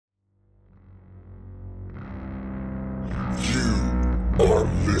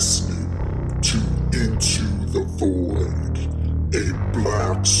listening to Into the Void, a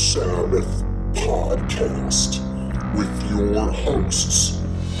Black Sabbath podcast with your hosts,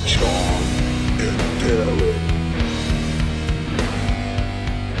 John and Darren.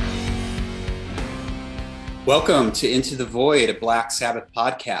 Welcome to Into the Void, a Black Sabbath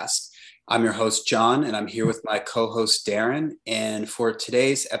podcast. I'm your host, John, and I'm here with my co-host, Darren. And for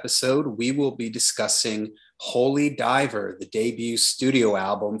today's episode, we will be discussing Holy Diver, the debut studio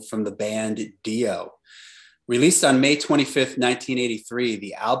album from the band Dio. Released on May 25th, 1983,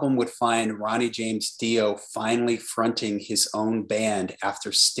 the album would find Ronnie James Dio finally fronting his own band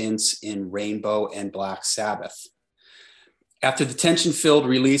after stints in Rainbow and Black Sabbath. After the tension-filled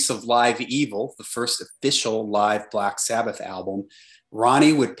release of Live Evil, the first official live Black Sabbath album,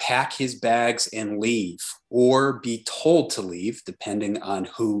 Ronnie would pack his bags and leave, or be told to leave, depending on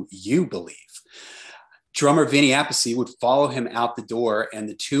who you believe. Drummer Vinny Appice would follow him out the door, and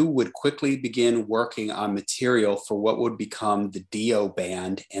the two would quickly begin working on material for what would become the Dio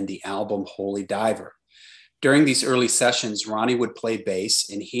Band and the album Holy Diver. During these early sessions, Ronnie would play bass,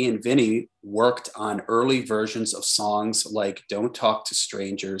 and he and Vinny worked on early versions of songs like Don't Talk to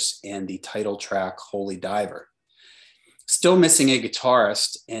Strangers and the title track Holy Diver. Still missing a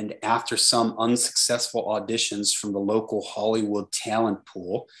guitarist, and after some unsuccessful auditions from the local Hollywood talent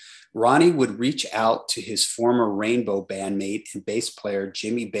pool, Ronnie would reach out to his former Rainbow bandmate and bass player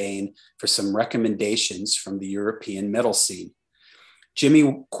Jimmy Bain for some recommendations from the European metal scene.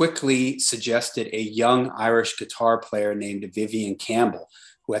 Jimmy quickly suggested a young Irish guitar player named Vivian Campbell,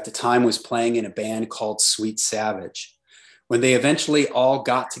 who at the time was playing in a band called Sweet Savage. When they eventually all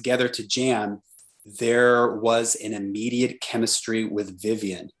got together to jam, there was an immediate chemistry with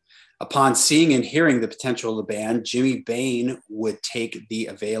Vivian. Upon seeing and hearing the potential of the band, Jimmy Bain would take the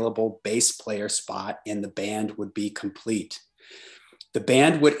available bass player spot and the band would be complete. The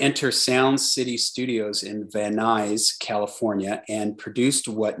band would enter Sound City Studios in Van Nuys, California, and produced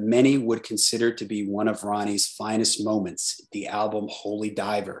what many would consider to be one of Ronnie's finest moments, the album Holy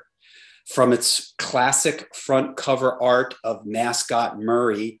Diver. From its classic front cover art of Mascot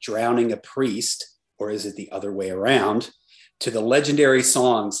Murray drowning a priest, or is it the other way around, to the legendary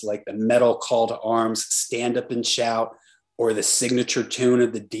songs like the metal call to arms, Stand Up and Shout, or the signature tune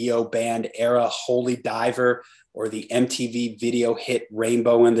of the Dio Band era, Holy Diver, or the MTV video hit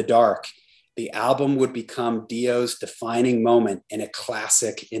Rainbow in the Dark. The album would become Dio's defining moment and a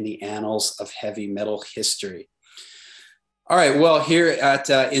classic in the annals of heavy metal history. All right, well, here at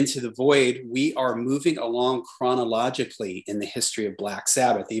Into the Void, we are moving along chronologically in the history of Black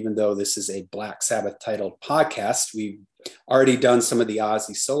Sabbath. Even though this is a Black Sabbath titled podcast, we've already done some of the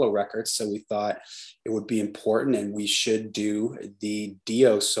Ozzy solo records, so we thought it would be important and we should do the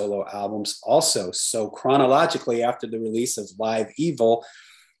Dio solo albums also. So chronologically, after the release of Live Evil,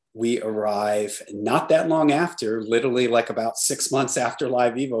 we arrive not that long after, literally like about 6 months after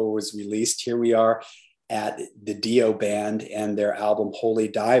Live Evil was released. Here we are at the Dio Band and their album Holy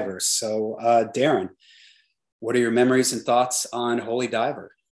Diver. So Darren, what are your memories and thoughts on Holy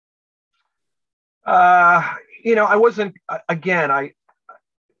Diver? I wasn't, again,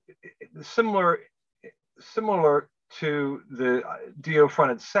 similar to the Dio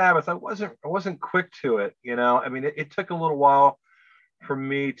fronted Sabbath, I wasn't quick to it. I mean, it took a little while for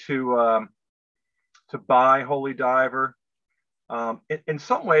me to buy Holy Diver. In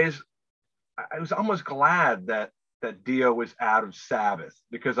some ways, I was almost glad that Dio was out of Sabbath,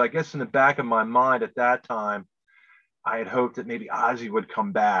 because I guess in the back of my mind at that time, I had hoped that maybe Ozzy would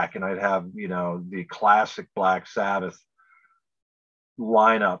come back and I'd have, the classic Black Sabbath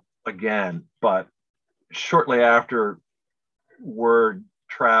lineup again. But shortly after word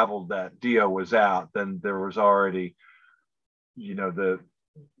traveled that Dio was out, then there was already, the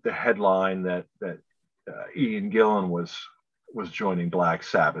headline that Ian Gillan was joining Black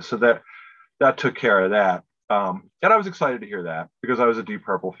Sabbath. So that took care of that. And I was excited to hear that because I was a Deep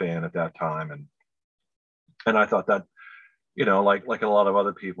Purple fan at that time. And I thought that, like a lot of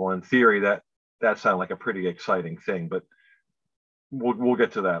other people, in theory, that sounded like a pretty exciting thing, but we'll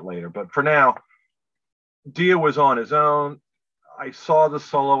get to that later. But for now, Dio was on his own. I saw the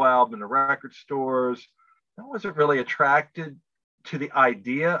solo album in the record stores. I wasn't really attracted to the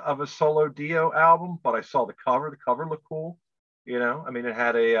idea of a solo Dio album, but I saw the cover. The cover looked cool. I mean, it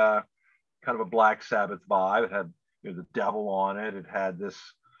had a kind of a Black Sabbath vibe. It had the devil on it. It had this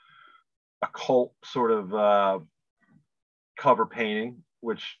occult sort of cover painting,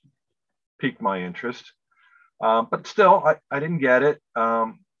 which piqued my interest. But still, I didn't get it.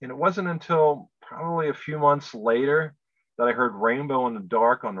 And it wasn't until probably a few months later that I heard Rainbow in the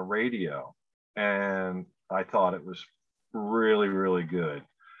Dark on the radio. And I thought it was really, really good.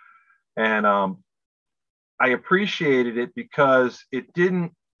 And I appreciated it because it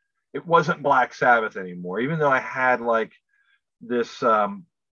wasn't Black Sabbath anymore, even though I had like this kind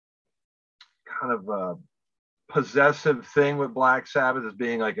of possessive thing with Black Sabbath as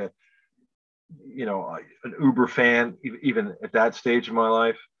being like an uber fan, even at that stage of my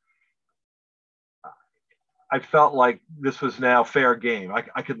life. I felt like this was now fair game.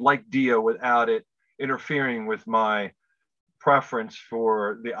 I could like Dio without it interfering with my preference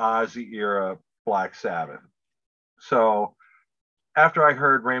for the Ozzy era Black Sabbath. So after I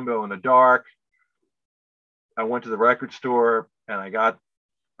heard Rainbow in the Dark, I went to the record store and I got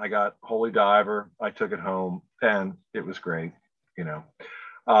Holy Diver. I took it home and it was great.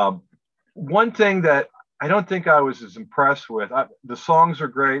 One thing that I don't think I was as impressed with, the songs are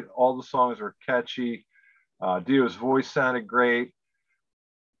great. All the songs are catchy. Dio's voice sounded great.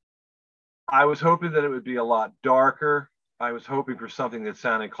 I was hoping that it would be a lot darker. I was hoping for something that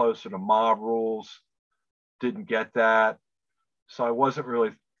sounded closer to Mob Rules. Didn't get that. So I wasn't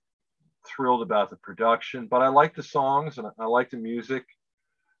really thrilled about the production, but I liked the songs and I liked the music.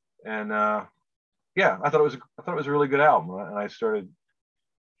 And yeah, I thought it was a really good album. And I started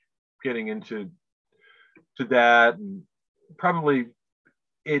getting into that, and probably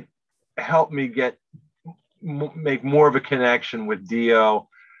it helped me make more of a connection with Dio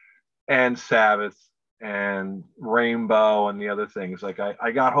and Sabbath and Rainbow and the other things. Like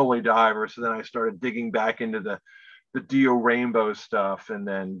I got Holy Diver, so then I started digging back into the Dio Rainbow stuff, and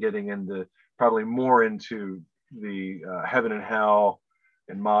then getting into probably more into the Heaven and Hell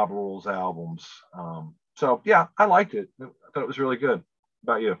and Mob Rules albums. So yeah, I liked it. I thought it was really good. How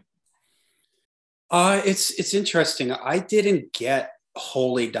about you? It's interesting. I didn't get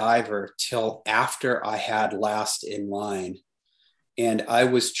Holy Diver till after I had Last in Line, and I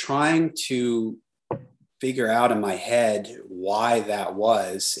was trying to figure out in my head why that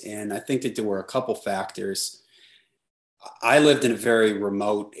was. And I think that there were a couple factors. I lived in a very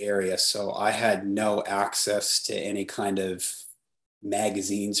remote area, so I had no access to any kind of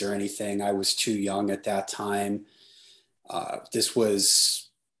magazines or anything. I was too young at that time. This was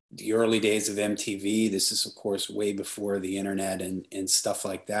the early days of MTV. This is, of course, way before the internet and stuff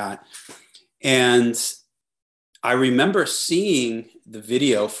like that. And I remember seeing the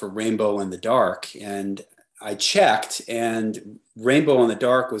video for Rainbow in the Dark, and I checked, and Rainbow in the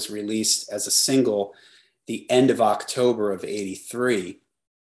Dark was released as a single the end of October of '83.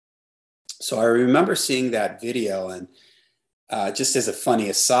 So I remember seeing that video, and just as a funny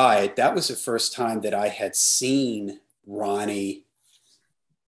aside, that was the first time that I had seen Ronnie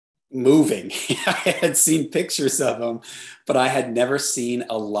moving. I had seen pictures of him, but I had never seen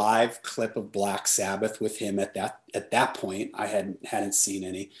a live clip of Black Sabbath with him at that point. I hadn't seen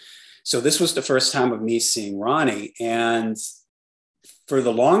any. So this was the first time of me seeing Ronnie. And for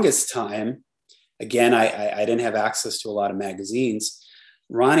the longest time, again, I didn't have access to a lot of magazines.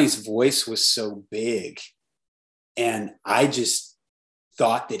 Ronnie's voice was so big, and I just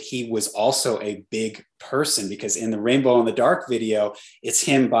thought that he was also a big person, because in the Rainbow in the Dark video, it's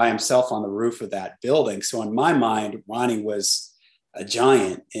him by himself on the roof of that building. So in my mind, Ronnie was a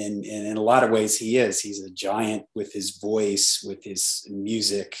giant, and in a lot of ways he is. He's a giant with his voice, with his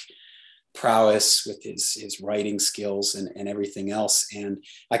music prowess, with his writing skills and everything else. And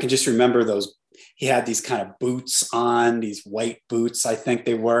I can just remember he had these kind of boots on, these white boots, I think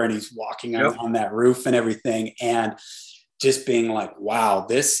they were, and he's walking on that roof and everything. And just being like, wow,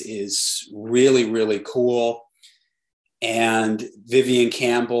 this is really, really cool. And Vivian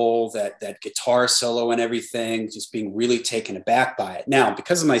Campbell, that guitar solo and everything, just being really taken aback by it. Now,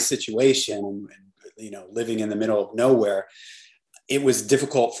 because of my situation, living in the middle of nowhere, it was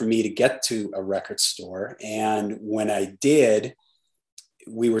difficult for me to get to a record store. And when I did,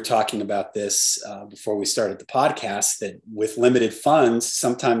 we were talking about this before we started the podcast, that with limited funds,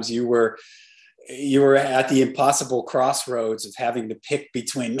 sometimes you were at the impossible crossroads of having to pick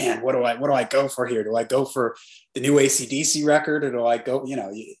between, man, what do I go for here? Do I go for the new AC/DC record, or do I go,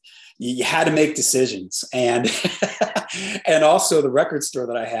 you had to make decisions. And, and also the record store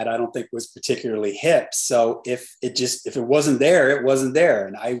that I had, I don't think was particularly hip. So if it wasn't there, it wasn't there.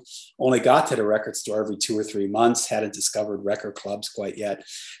 And I only got to the record store every 2 or 3 months, hadn't discovered record clubs quite yet.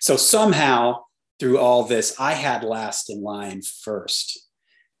 So somehow through all this, I had Last in Line first.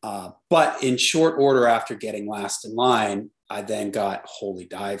 But in short order after getting Last in Line, I then got Holy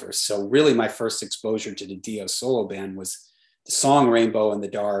Diver. So really my first exposure to the Dio solo band was the song Rainbow in the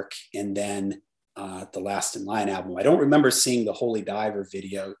Dark, and then the Last in Line album. I don't remember seeing the Holy Diver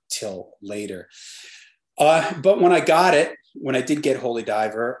video till later. But when I did get Holy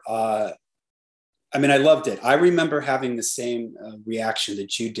Diver, I mean, I loved it. I remember having the same reaction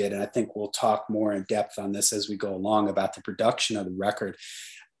that you did. And I think we'll talk more in depth on this as we go along about the production of the record.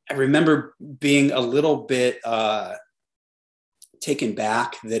 I remember being a little bit taken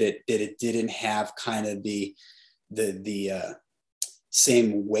back that it didn't have kind of the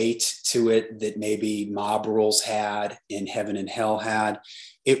same weight to it that maybe Mob Rules had and Heaven and Hell had.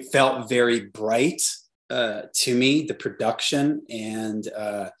 It felt very bright to me, the production. And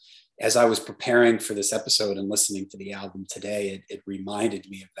as I was preparing for this episode and listening to the album today, it reminded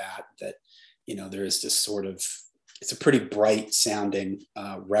me of that, you know, there is this sort of, it's a pretty bright sounding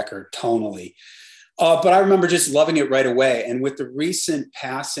record tonally. But I remember just loving it right away. And with the recent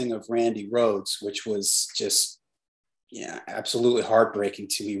passing of Randy Rhoads, which was just, absolutely heartbreaking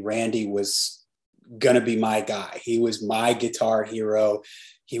to me. Randy was going to be my guy. He was my guitar hero.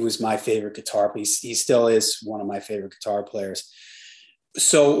 He was my favorite guitar player. He still is one of my favorite guitar players.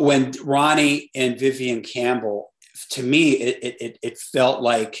 So when Ronnie and Vivian Campbell, to me, it felt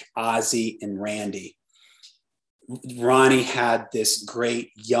like Ozzy and Randy. Ronnie had this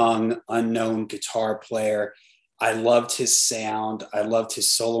great young unknown guitar player. I loved his sound. I loved his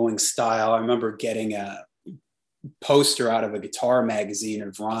soloing style. I remember getting a poster out of a guitar magazine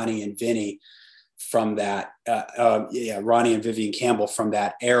of Ronnie and Vinny from that, Ronnie and Vivian Campbell from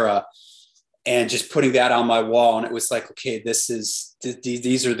that era, and just putting that on my wall. And it was like, okay,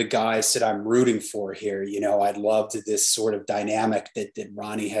 these are the guys that I'm rooting for here. You know, I loved this sort of dynamic that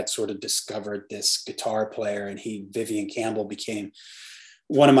Ronnie had sort of discovered this guitar player, and Vivian Campbell became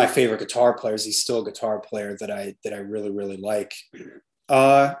one of my favorite guitar players. He's still a guitar player that I really, really like.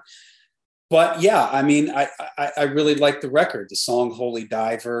 But yeah, I mean, I really like the record. The song Holy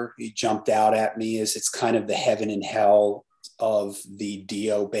Diver, he jumped out at me as it's kind of the Heaven and Hell of the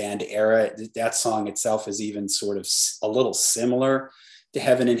Dio band era. That song itself is even sort of a little similar to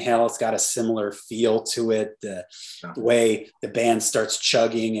Heaven and Hell. It's got a similar feel to it. The way the band starts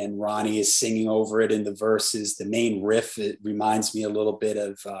chugging and Ronnie is singing over it in the verses, the main riff, it reminds me a little bit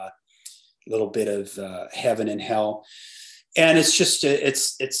of Heaven and Hell. And it's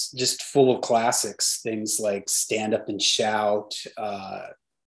just full of classics, things like Stand Up and Shout. At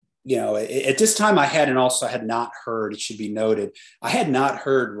this time I had not heard, it should be noted, I had not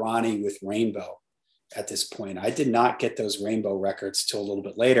heard Ronnie with Rainbow at this point. I did not get those Rainbow records till a little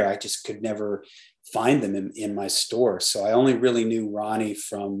bit later. I just could never find them in my store. So I only really knew Ronnie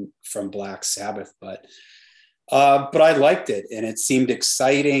from Black Sabbath, but I liked it and it seemed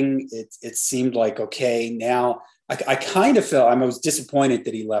exciting. It seemed like, okay, now I kind of felt, I was disappointed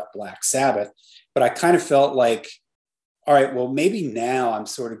that he left Black Sabbath, but I kind of felt like, all right, well, maybe now I'm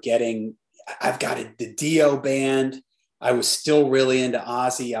sort of I've got the Dio band. I was still really into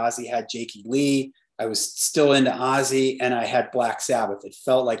Ozzy. Ozzy had Jakey Lee. I was still into Ozzy, and I had Black Sabbath. It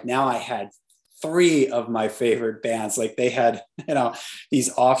felt like now I had three of my favorite bands. Like they had,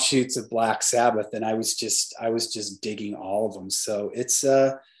 these offshoots of Black Sabbath, and I was just digging all of them. So it's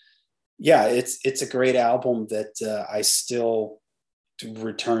a great album that I still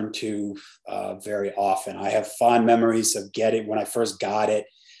return to very often. I have fond memories of when I first got it,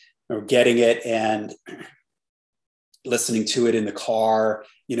 or getting it and listening to it in the car,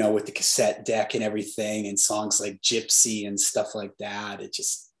 with the cassette deck and everything, and songs like Gypsy and stuff like that. It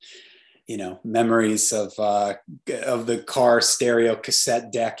just, memories of the car stereo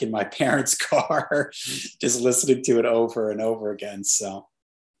cassette deck in my parents' car, just listening to it over and over again. So.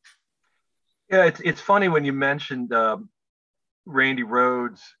 Yeah, it's funny when you mentioned Randy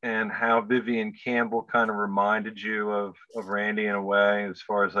Rhoads and how Vivian Campbell kind of reminded you of Randy in a way, as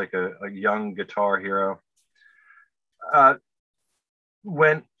far as like a young guitar hero.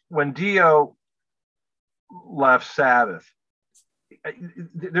 When Dio left Sabbath,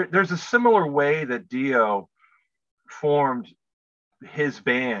 there's a similar way that Dio formed his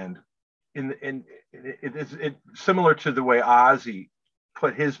band, it's similar to the way Ozzy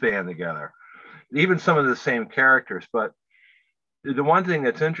put his band together. Even some of the same characters, but the one thing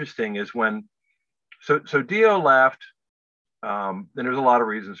that's interesting is so Dio left, and there's a lot of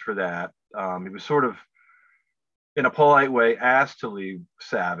reasons for that. He was sort of, in a polite way, asked to leave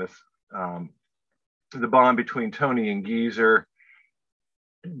Sabbath. The bond between Tony and Geezer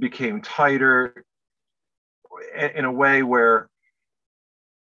became tighter in a way where,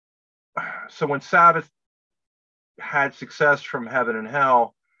 so when Sabbath had success from Heaven and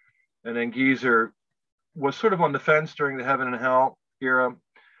Hell, and then Geezer was sort of on the fence during the Heaven and Hell era,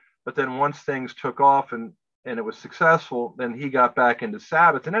 but then once things took off and it was successful, then he got back into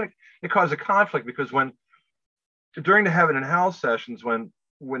Sabbath, and then it caused a conflict, because during the Heaven and Hell sessions, when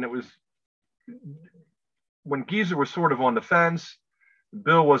Geezer was sort of on the fence,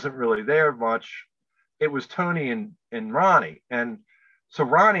 Bill wasn't really there much, it was Tony and Ronnie. And so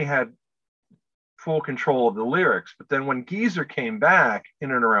Ronnie had full control of the lyrics. But then when Geezer came back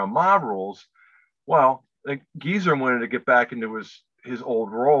in and around Mob Rules, well, Geezer wanted to get back into his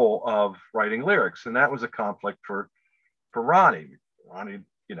old role of writing lyrics. And that was a conflict for Ronnie. Ronnie,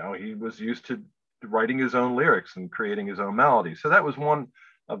 he was used to writing his own lyrics and creating his own melody. So that was one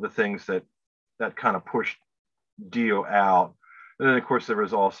of the things that kind of pushed Dio out. And then, of course, there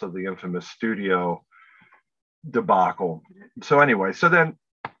was also the infamous studio debacle. So anyway, so then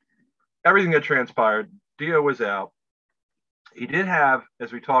everything that transpired, Dio was out. He did have,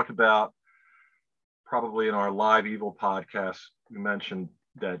 as we talked about, probably in our Live Evil podcast, we mentioned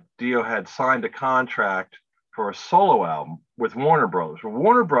that Dio had signed a contract for a solo album with Warner Brothers. Well,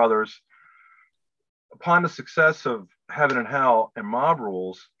 Warner Brothers, upon the success of Heaven and Hell and Mob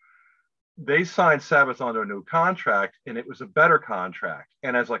Rules, they signed Sabbath onto a new contract, and it was a better contract.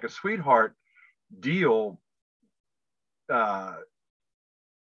 And as like a sweetheart deal,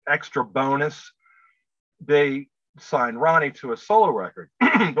 extra bonus, they signed Ronnie to a solo record.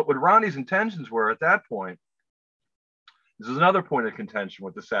 But what Ronnie's intentions were at that point, this is another point of contention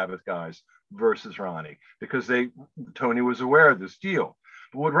with the Sabbath guys versus Ronnie, because Tony was aware of this deal.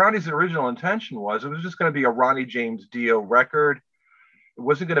 But what Ronnie's original intention was, it was just going to be a Ronnie James Dio record. It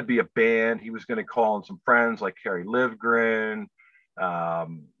wasn't going to be a band. He was going to call in some friends like Kerry Livgren,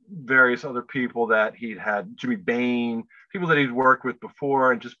 various other people that he'd had, Jimmy Bain, people that he'd worked with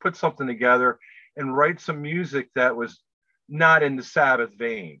before, and just put something together and write some music that was not in the Sabbath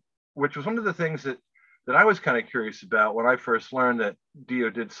vein, which was one of the things that I was kind of curious about when I first learned that Dio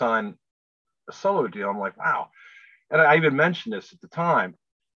did sign a solo deal. I'm like, wow. And I even mentioned this at the time,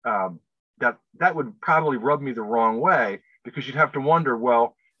 that would probably rub me the wrong way, because you'd have to wonder,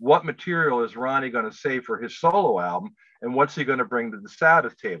 well, what material is Ronnie going to save for his solo album, and what's he going to bring to the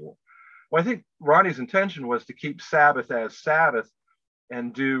Sabbath table? Well, I think Ronnie's intention was to keep Sabbath as Sabbath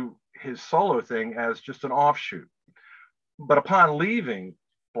and do his solo thing as just an offshoot. But upon leaving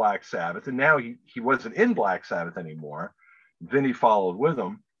Black Sabbath, and now he wasn't in Black Sabbath anymore, Vinny followed with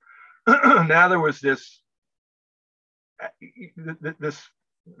him. Now there was this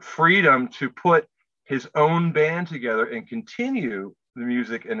freedom to put his own band together and continue the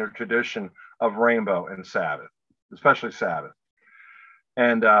music and the tradition of Rainbow and Sabbath, especially Sabbath.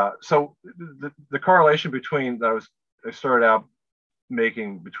 And so the correlation between I started out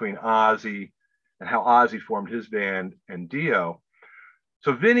making between Ozzy and how Ozzy formed his band and Dio.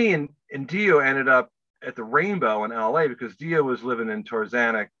 So Vinny and Dio ended up at the Rainbow in LA, because Dio was living in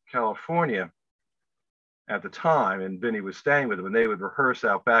Tarzana, California at the time, and Vinny was staying with him, and they would rehearse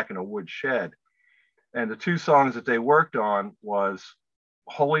out back in a wood shed. And the two songs that they worked on was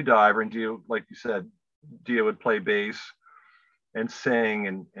Holy Diver, and Dio, like you said, Dio would play bass and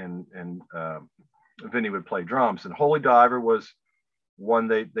sing, and Vinny would play drums. And Holy Diver was one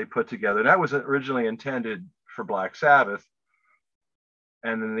they put together. And that was originally intended for Black Sabbath.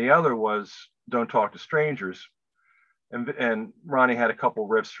 And then the other was Don't Talk to Strangers. And Ronnie had a couple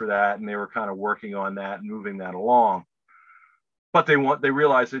riffs for that, and they were kind of working on that and moving that along. But they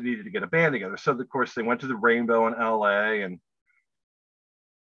realized they needed to get a band together. So of course they went to the Rainbow in LA and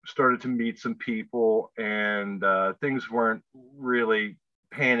started to meet some people, and things weren't really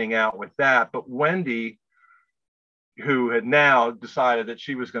panning out with that. But Wendy, who had now decided that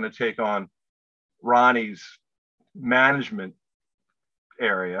she was going to take on Ronnie's management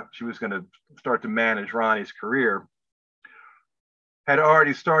area, she was going to start to manage Ronnie's career, had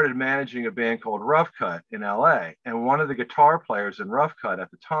already started managing a band called Rough Cut in LA. And one of the guitar players in Rough Cut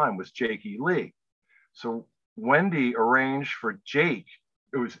at the time was Jake E. Lee. So Wendy arranged for Jake,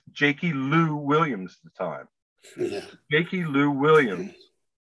 it was Jakey Lou Williams at the time. Yeah. Jakey Lou Williams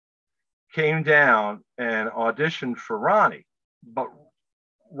came down and auditioned for Ronnie. But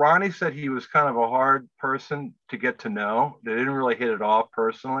Ronnie said he was kind of a hard person to get to know. They didn't really hit it off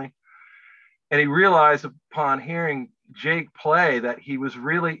personally. And he realized upon hearing Jake play that he was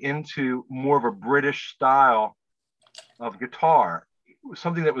really into more of a British style of guitar,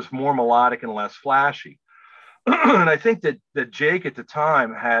 something that was more melodic and less flashy. And I think that Jake at the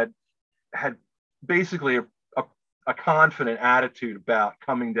time had basically a confident attitude about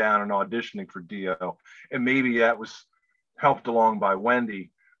coming down and auditioning for Dio. And maybe that was helped along by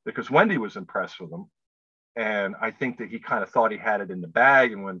Wendy, because Wendy was impressed with him. And I think that he kind of thought he had it in the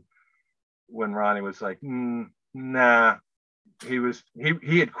bag. And when Ronnie was like, nah,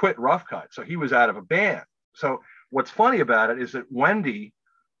 he had quit Rough Cut, so he was out of a band. So what's funny about it is that Wendy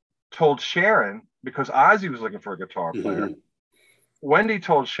told Sharon, because Ozzy was looking for a guitar player, Wendy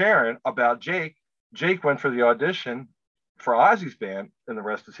told Sharon about Jake. Jake went for the audition for Ozzy's band, and the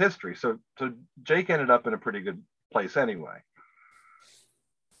rest is history. So Jake ended up in a pretty good place anyway.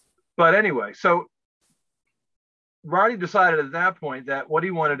 But anyway, so Ronnie decided at that point that what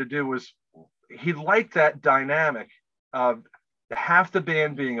he wanted to do was, he liked that dynamic of half the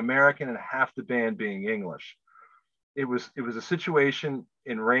band being American and half the band being English. It was a situation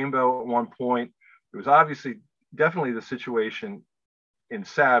in Rainbow at one point. It was obviously definitely the situation in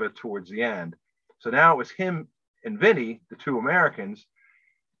Sabbath towards the end. So now it was him and Vinny, the two Americans,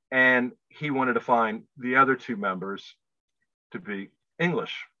 and he wanted to find the other two members to be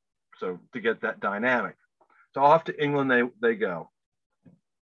English. So to get that dynamic. So off to England they go.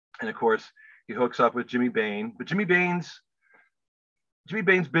 And of course, he hooks up with Jimmy Bain, but Jimmy Bain's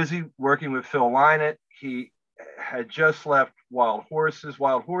busy working with Phil Lynott. He had just left Wild Horses.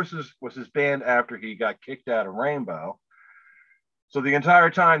 Wild Horses was his band after he got kicked out of Rainbow. So the entire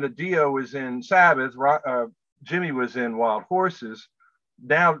time that Dio was in Sabbath, Jimmy was in Wild Horses.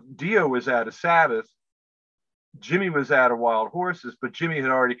 Now Dio was out of Sabbath. Jimmy was out of Wild Horses, but Jimmy had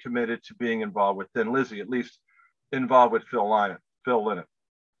already committed to being involved with Thin Lizzy, at least involved with Phil Lynott.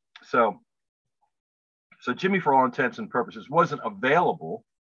 So Jimmy, for all intents and purposes, wasn't available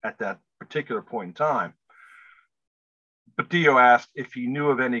at that particular point in time. But Dio asked if he knew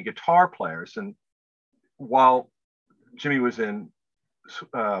of any guitar players. And while Jimmy was in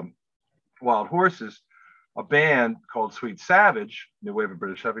Wild Horses, a band called Sweet Savage, new wave of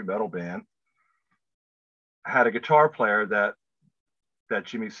British heavy metal band, had a guitar player that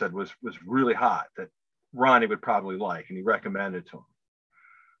Jimmy said was really hot, that Ronnie would probably like, and he recommended to him.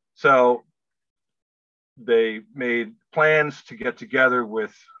 So they made plans to get together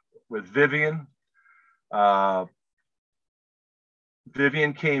with Vivian.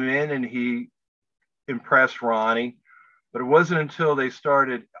 Vivian came in and he impressed Ronnie, but it wasn't until they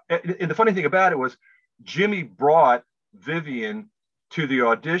started. And the funny thing about it was, Jimmy brought Vivian to the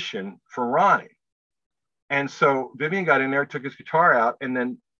audition for Ronnie. And so Vivian got in there, took his guitar out, and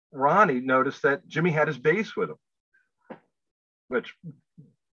then Ronnie noticed that Jimmy had his bass with him, which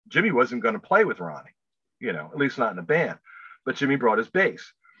Jimmy wasn't going to play with Ronnie, at least not in a band. But Jimmy brought his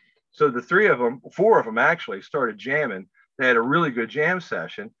bass. So the four of them actually started jamming. They had a really good jam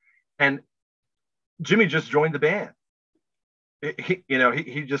session, and Jimmy just joined the band.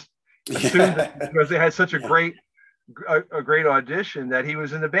 He just assumed that because they had such a great audition that he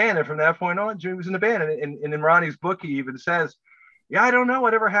was in the band, and from that point on, Jimmy was in the band. And in Ronnie's book, he even says, "Yeah, I don't know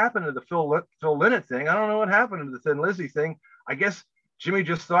whatever happened to the Phil Lynott thing. I don't know what happened to the Thin Lizzy thing. I guess Jimmy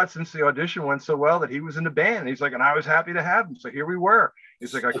just thought since the audition went so well that he was in the band." And he's like, and I was happy to have him. So here we were.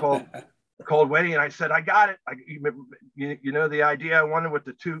 He's like, I called Wendy and I said, I got it. The idea I wanted with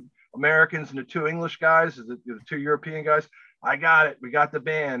the two Americans and the two English guys, the two European guys. I got it. We got the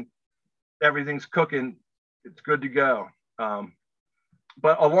band. Everything's cooking. It's good to go.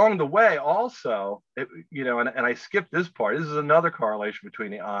 But along the way, also, and I skipped this part. This is another correlation between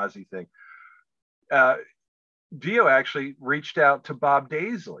the Ozzy thing. Dio actually reached out to Bob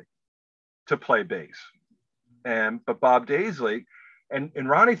Daisley to play bass, but Bob Daisley and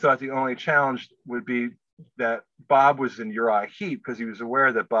Ronnie thought the only challenge would be that Bob was in Uriah Heep, because he was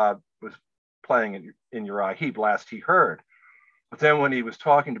aware that Bob was playing in Uriah Heep last he heard. But then when he was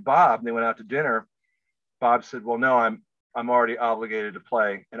talking to Bob and they went out to dinner, Bob said, well, no, I'm already obligated to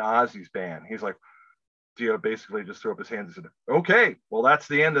play in Ozzy's band. He's like, Dio basically just threw up his hands and said, okay, well, that's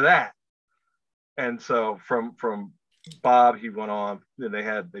the end of that. And so from Bob, he went on, and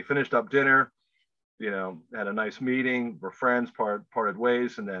they finished up dinner, had a nice meeting, were friends, parted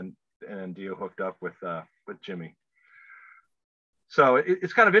ways, and then Dio hooked up with Jimmy. So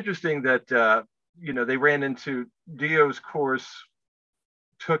it's kind of interesting that, they ran into Dio's course,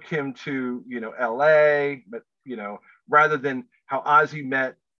 took him to, LA, but, rather than how Ozzy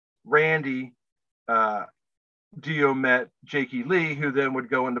met Randy, Dio met Jakey Lee, who then would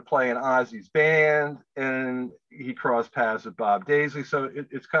go into play in Ozzy's band, and he crossed paths with Bob Daisley. So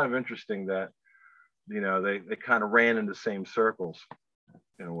it's kind of interesting that, they kind of ran in the same circles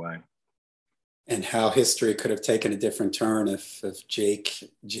in a way. And how history could have taken a different turn if Jake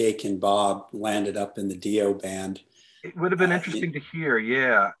and Bob landed up in the Dio band. It would have been interesting to hear.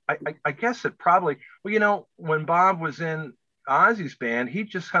 Yeah. I guess it probably, when Bob was in Ozzy's band, he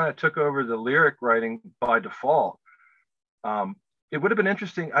just kind of took over the lyric writing by default. It would have been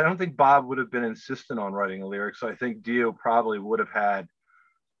interesting. I don't think Bob would have been insistent on writing a lyric. So I think Dio probably would have had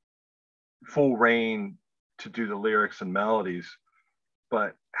full reign to do the lyrics and melodies,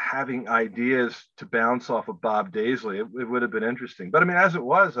 but having ideas to bounce off of Bob Daisley, it would have been interesting. But as it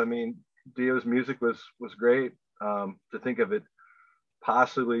was, Dio's music was great. To think of it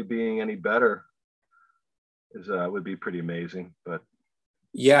possibly being any better would be pretty amazing. But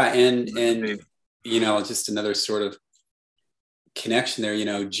yeah, and just another sort of connection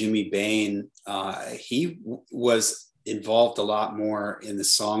there. Jimmy Bain, he was involved a lot more in the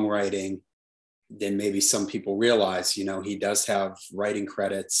songwriting than maybe some people realize. He does have writing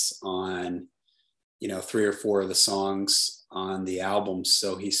credits on 3 or 4 of the songs on the album,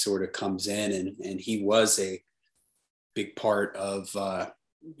 so he sort of comes in and he was a big part of the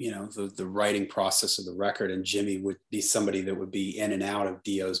writing process of the record. And Jimmy would be somebody that would be in and out of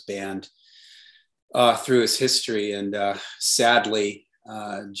Dio's band through his history. And sadly,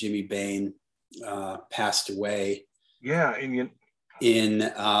 Jimmy Bain passed away. Yeah, in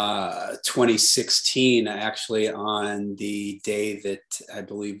 2016, actually, on the day that I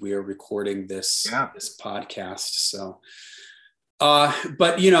believe we are recording this podcast. So,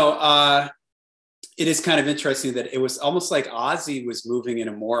 but it is kind of interesting that it was almost like Ozzy was moving in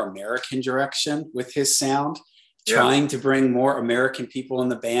a more American direction with his sound, trying to bring more American people in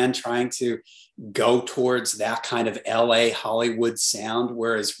the band, trying to go towards that kind of LA Hollywood sound,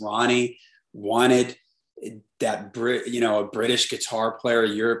 whereas Ronnie wanted that a British guitar player, a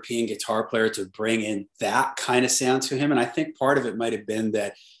European guitar player, to bring in that kind of sound to him. And I think part of it might have been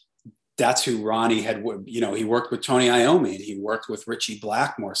that that's who Ronnie had, he worked with Tony Iommi and he worked with Ritchie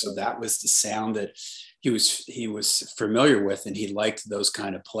Blackmore. So that was the sound that he was familiar with, and he liked those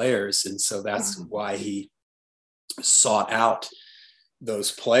kind of players. And so that's why he sought out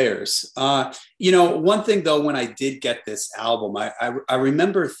those players. One thing though, when I did get this album, I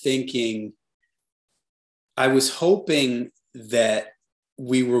remember thinking, I was hoping that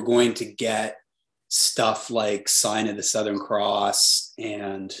we were going to get stuff like Sign of the Southern Cross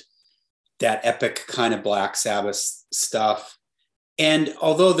and that epic kind of Black Sabbath stuff. And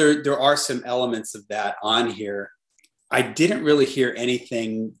although there are some elements of that on here, I didn't really hear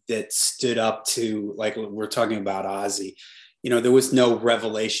anything that stood up to, like we're talking about Ozzy. There was no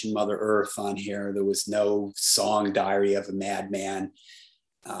Revelation Mother Earth on here. There was no song Diary of a Madman.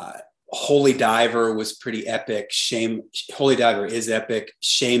 Holy Diver was pretty epic. Holy Diver is epic.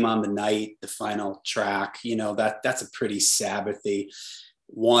 Shame on the Night, the final track, that's a pretty Sabbathy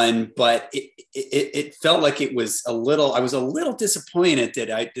one, but it felt like it was I was a little disappointed that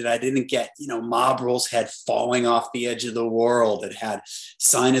I didn't get, Mob Rules had Falling Off the Edge of the World. It had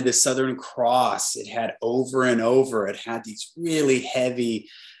Sign of the Southern Cross. It had Over and Over. It had these really heavy,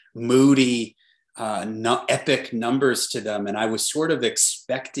 moody, epic numbers to them, and I was sort of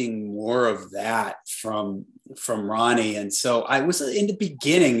expecting more of that from Ronnie. And so I was, in the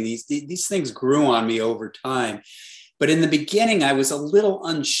beginning, these things grew on me over time, but in the beginning I was a little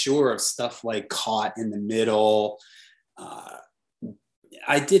unsure of stuff like Caught in the Middle.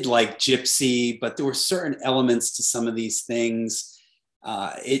 I did like Gypsy, but there were certain elements to some of these things.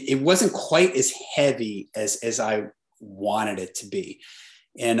 It wasn't quite as heavy as I wanted it to be.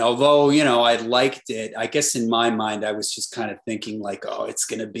 And although, I liked it, I guess in my mind, I was just kind of thinking like, oh, it's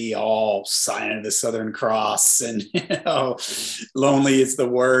going to be all Sign of the Southern Cross and, Lonely Is the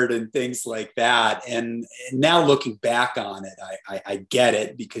Word and things like that. And now looking back on it, I get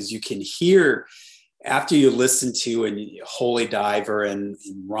it, because you can hear, after you listen to Holy Diver and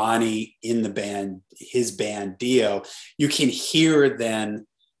Ronnie in the band, his band Dio, you can hear then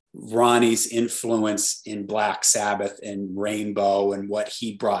Ronnie's influence in Black Sabbath and Rainbow and what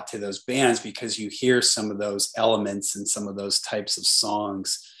he brought to those bands, because you hear some of those elements and some of those types of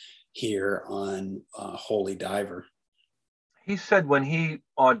songs here on Holy Diver. He said when he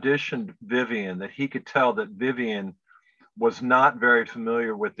auditioned Vivian that he could tell that Vivian was not very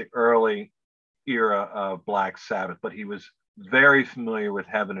familiar with the early era of Black Sabbath, but he was very familiar with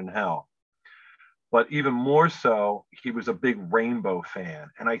Heaven and Hell. But even more so, he was a big Rainbow fan.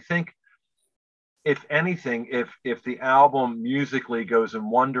 And I think, if anything, if the album musically goes in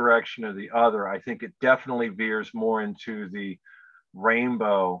one direction or the other, I think it definitely veers more into the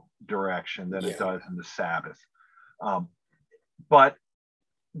Rainbow direction than it does in the Sabbath. But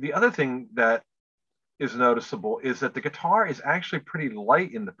the other thing that is noticeable is that the guitar is actually pretty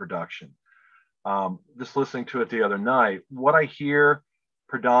light in the production. Just listening to it the other night, what I hear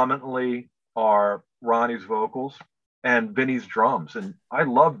predominantly are Ronnie's vocals and Vinny's drums. And I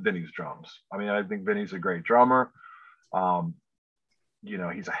love Vinny's drums. I mean, I think Vinny's a great drummer.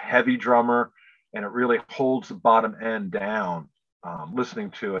 He's a heavy drummer, and it really holds the bottom end down.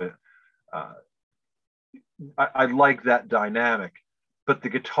 Listening to it, I like that dynamic. But the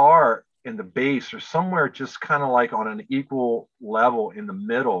guitar and the bass are somewhere just kind of like on an equal level in the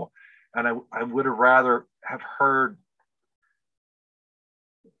middle. And I would have rather have heard,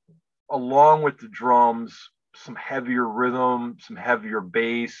 along with the drums, some heavier rhythm, some heavier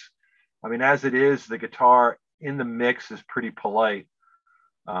bass. I mean, as it is, the guitar in the mix is pretty polite.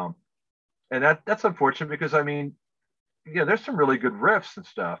 And that's unfortunate because I mean, yeah, there's some really good riffs and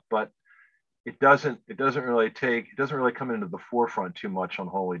stuff, but it doesn't really come into the forefront too much on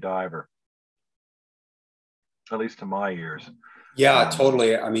Holy Diver, at least to my ears. Yeah,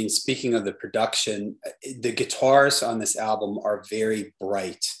 totally. I mean, speaking of the production, the guitars on this album are very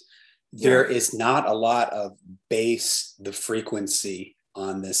bright. There is not a lot of bass, the frequency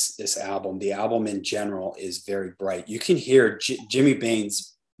on this album. The album in general is very bright. You can hear Jimmy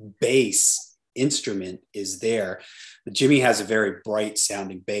Bain's bass instrument is there. Jimmy has a very bright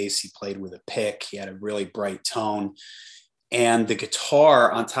sounding bass. He played with a pick. He had a really bright tone. And the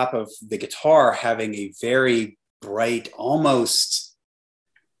guitar, on top of the guitar having a very bright, almost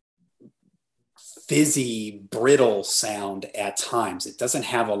fizzy, brittle sound at times. It doesn't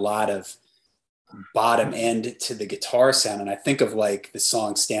have a lot of bottom end to the guitar sound. And I think of like the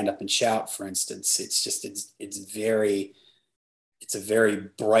song Stand Up and Shout, for instance. It's a very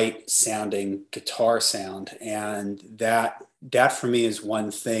bright sounding guitar sound. And that for me is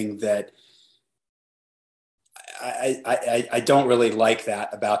one thing that I don't really like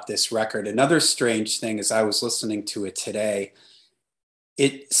that about this record. Another strange thing is I was listening to it today.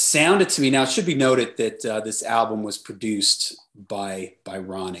 It sounded to me, now it should be noted that this album was produced by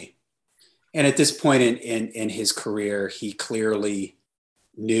Ronnie. And at this point in his career, he clearly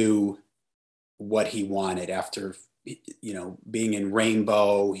knew what he wanted after, being in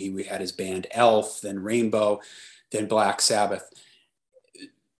Rainbow. He had his band Elf, then Rainbow, then Black Sabbath.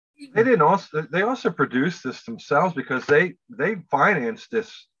 They also produced this themselves because they financed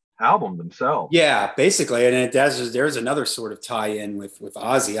this album themselves. Yeah, basically. And there's another sort of tie-in with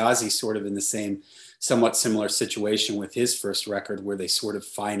Ozzy. Ozzy's sort of in the same, somewhat similar situation with his first record where they sort of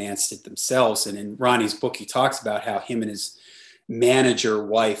financed it themselves. And in Ronnie's book, he talks about how him and his manager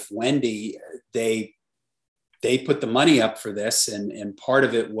wife, Wendy, they put the money up for this. And part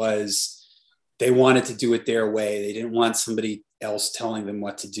of it was they wanted to do it their way. They didn't want somebody else telling them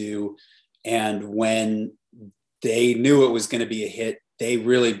what to do. And when they knew it was going to be a hit, they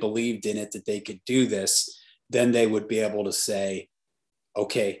really believed in it, that they could do this. Then they would be able to say,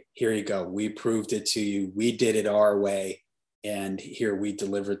 okay, here you go. We proved it to you. We did it our way. And here we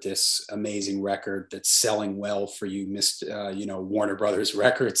delivered this amazing record that's selling well for you, Warner Brothers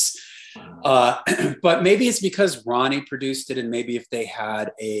Records. But maybe it's because Ronnie produced it, and maybe if they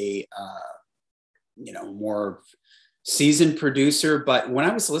had a, more seasoned producer. But when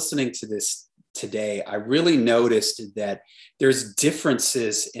I was listening to this today, I really noticed that there's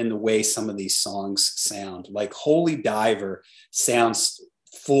differences in the way some of these songs sound. Like Holy Diver sounds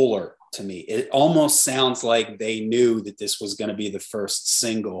fuller to me. It almost sounds like they knew that this was going to be the first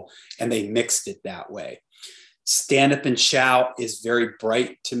single and they mixed it that way. Stand Up and Shout is very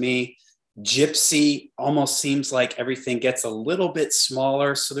bright to me. Gypsy almost seems like everything gets a little bit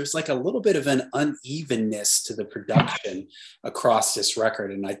smaller. So there's like a little bit of an unevenness to the production across this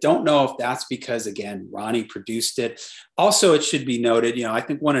record. And I don't know if that's because, again, Ronnie produced it. Also, it should be noted, I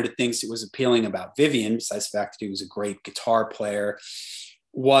think one of the things that was appealing about Vivian, besides the fact that he was a great guitar player,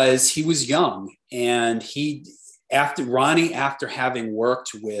 was he was young. And after having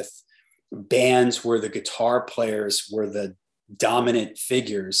worked with bands where the guitar players were the dominant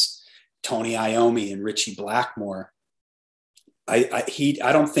figures, Tony Iommi and Richie Blackmore, I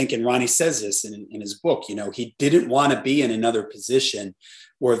don't think, and Ronnie says this in his book, he didn't want to be in another position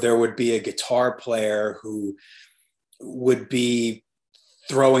where there would be a guitar player who would be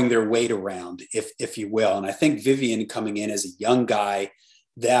throwing their weight around, if you will. And I think Vivian coming in as a young guy,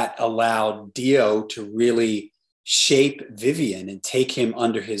 that allowed Dio to really shape Vivian and take him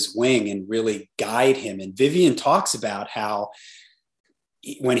under his wing and really guide him. And Vivian talks about how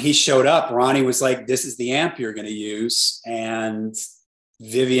when he showed up, Ronnie was like, this is the amp you're going to use. And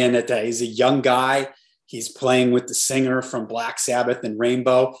Vivian, he's a young guy. He's playing with the singer from Black Sabbath and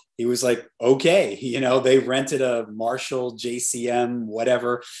Rainbow. He was like, okay, they rented a Marshall JCM,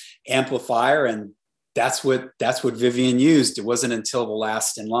 whatever amplifier. And that's what Vivian used. It wasn't until The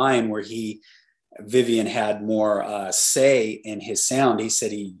Last in Line where Vivian had more say in his sound. He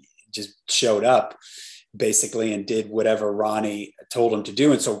said he just showed up basically and did whatever Ronnie told him to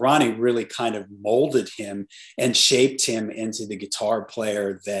do. And so Ronnie really kind of molded him and shaped him into the guitar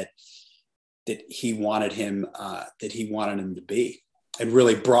player that he wanted him to be, and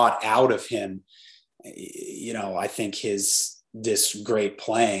really brought out of him, I think this great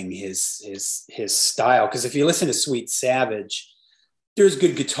playing, his style. Because if you listen to Sweet Savage, there's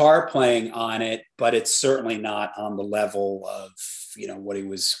good guitar playing on it, but it's certainly not on the level of what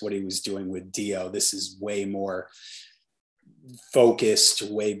he was doing with Dio. This is way more focused,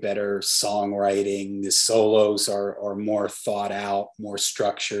 way better songwriting. The solos are more thought out, more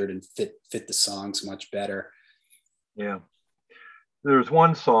structured, and fit the songs much better. Yeah. There's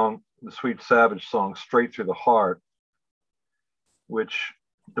one song, the Sweet Savage song, Straight Through the Heart, which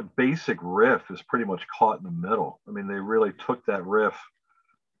the basic riff is pretty much Caught in the Middle. I mean, they really took that riff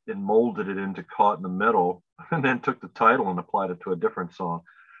and molded it into Caught in the Middle, and then took the title and applied it to a different song.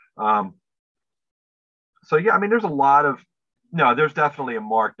 So yeah, I mean, there's definitely a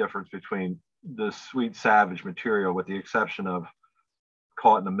marked difference between the Sweet Savage material, with the exception of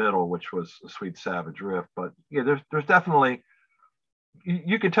Caught in the Middle, which was a Sweet Savage riff. But yeah, there's definitely,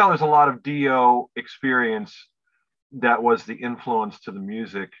 you can tell there's a lot of Dio experience that was the influence to the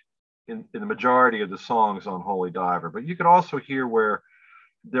music in the majority of the songs on Holy Diver. But you could also hear where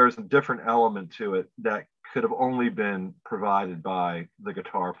there's a different element to it that could have only been provided by the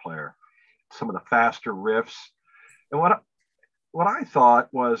guitar player. Some of the faster riffs. And what I thought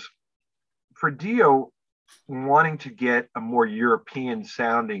was, for Dio wanting to get a more European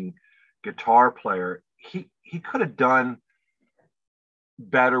sounding guitar player, he could have done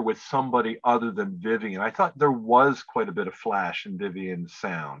better with somebody other than Vivian. I thought there was quite a bit of flash in Vivian's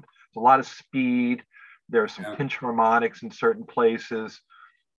sound. There's a lot of speed. There's some pinch harmonics in certain places.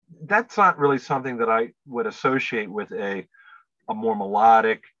 That's not really something that I would associate with a more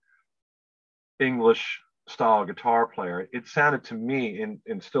melodic English style guitar player. It sounded to me,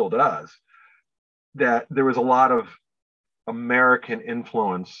 and still does, that there was a lot of American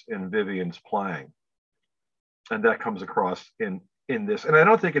influence in Vivian's playing, and that comes across in this. And I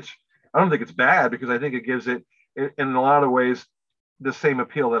don't think it's bad, because I think it gives it, in a lot of ways, the same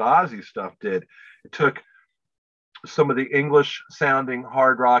appeal that Ozzy stuff did. It took some of the English sounding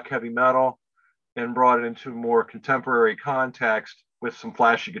hard rock, heavy metal, and brought it into more contemporary context with some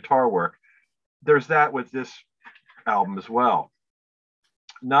flashy guitar work. There's that with this album as well.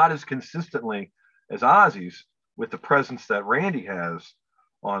 Not as consistently as Ozzy's, with the presence that Randy has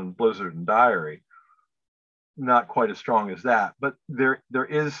on Blizzard and Diary. Not quite as strong as that, but there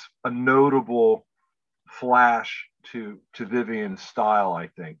is a notable flash to Vivian's style, I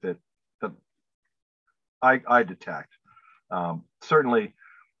think, that I detect. Certainly,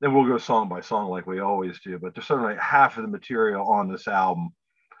 then we'll go song by song like we always do, but there's certainly half of the material on this album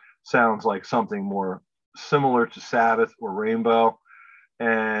sounds like something more similar to Sabbath or Rainbow,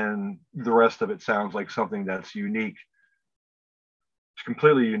 and the rest of it sounds like something that's unique. It's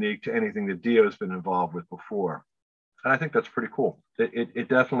completely unique to anything that Dio's been involved with before. And I think that's pretty cool. It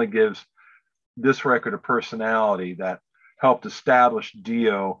definitely gives this record a personality that helped establish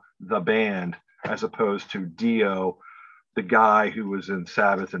Dio, the band, as opposed to Dio, the guy who was in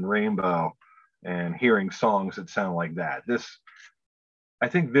Sabbath and Rainbow, and hearing songs that sound like that. I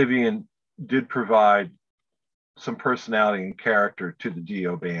think Vivian did provide some personality and character to the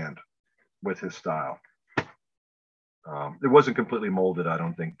Dio band with his style. It wasn't completely molded, I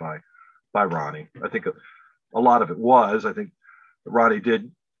don't think, by Ronnie. I think a lot of it was. I think Ronnie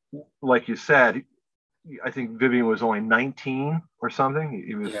did, like you said, I think Vivian was only 19 or something.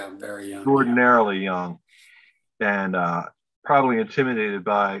 He was very young, extraordinarily young, and probably intimidated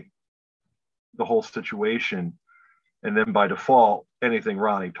by the whole situation. And then by default, anything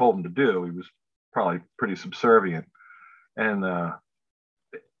Ronnie told him to do, he was probably pretty subservient. And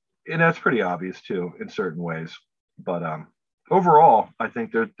that's pretty obvious too, in certain ways. But overall, I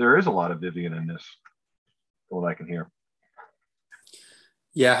think there is a lot of Vivian in this, from what I can hear.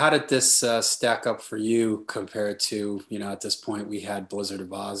 Yeah, how did this stack up for you compared to, at this point we had Blizzard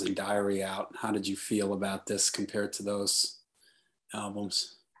of Oz and Diary out. How did you feel about this compared to those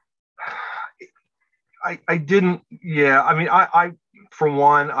albums? I didn't, yeah. I mean, I for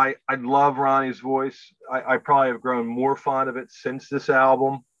one, I love Ronnie's voice. I probably have grown more fond of it since this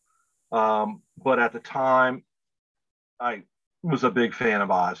album. But at the time, I was a big fan of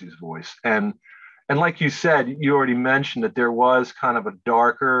Ozzy's voice. And like you said, you already mentioned that there was kind of a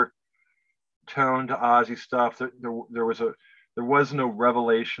darker tone to Ozzy stuff. There was no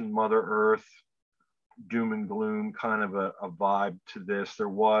Revelation, Mother Earth, doom and gloom kind of a vibe to this. There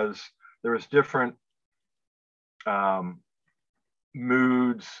was different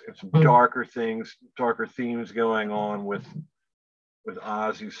moods and some darker things, darker themes going on with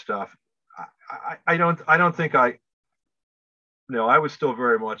Ozzy stuff. I don't think I was still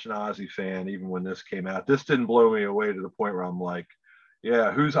very much an Ozzy fan even when this came out. This didn't blow me away to the point where I'm like,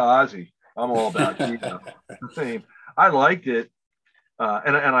 yeah, who's Ozzy? I'm all about Dio. I liked it,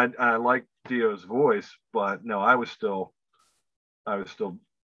 and I liked Dio's voice, but no, I was still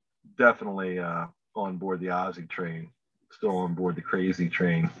definitely on board the Ozzy train, still on board the crazy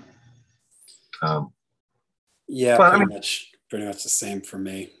train. Yeah, pretty much. Pretty much the same for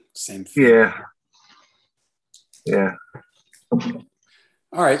me. Same feeling. Yeah.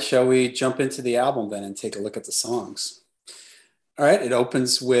 All right, shall we jump into the album then and take a look at the songs? All right, it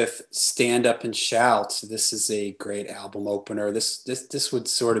opens with "Stand Up and Shout." This is a great album opener. This would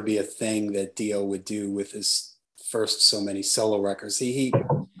sort of be a thing that Dio would do with his first so many solo records. He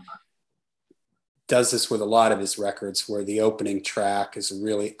does this with a lot of his records, where the opening track is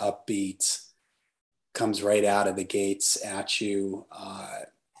really upbeat, comes right out of the gates at you.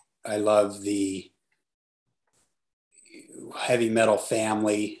 I love the heavy metal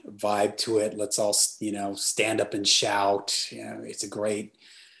family vibe to it. Let's all, stand up and shout. It's a great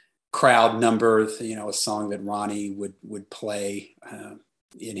crowd number, a song that Ronnie would play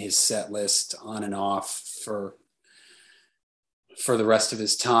in his set list on and off for the rest of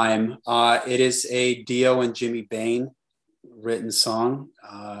his time. It is a Dio and Jimmy Bain written song.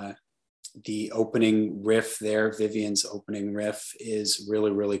 The opening riff there, Vivian's opening riff, is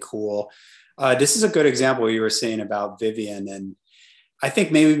really, really cool. This is a good example what you were saying about Vivian. And I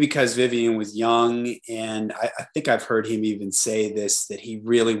think maybe because Vivian was young, and I think I've heard him even say this, that he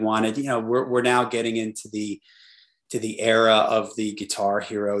really wanted, we're now getting into the era of the guitar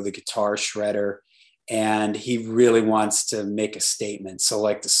hero, the guitar shredder. And he really wants to make a statement. So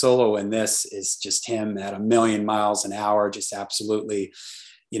like the solo in this is just him at 1,000,000 miles an hour, just absolutely,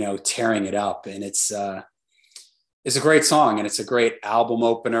 tearing it up. And it's a great song, and it's a great album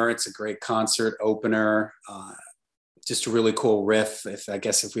opener. It's a great concert opener. Just a really cool riff.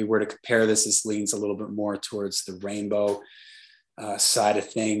 If we were to compare this leans a little bit more towards the Rainbow side of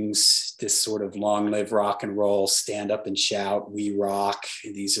things. This sort of long live rock and roll, stand up and shout, we rock.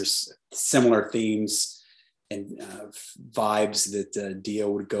 These are similar themes and vibes that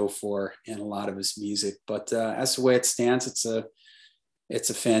Dio would go for in a lot of his music. But as the way it stands, it's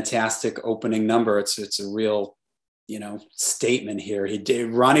a fantastic opening number. It's a real, statement here.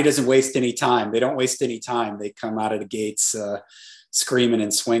 Ronnie doesn't waste any time. They don't waste any time. They come out of the gates screaming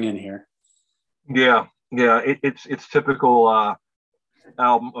and swinging here. Yeah. It's typical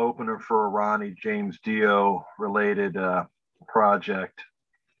album opener for a Ronnie James Dio related project.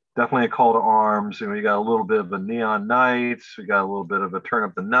 Definitely a call to arms. And we got a little bit of a Neon Nights. We got a little bit of a Turn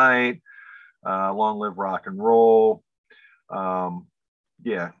Up the Night. Long Live Rock and Roll.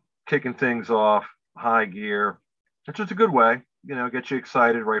 Kicking things off, high gear. It's just a good way, get you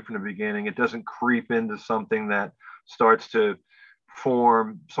excited right from the beginning. It doesn't creep into something that starts to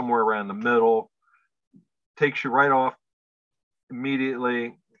form somewhere around the middle. Takes you right off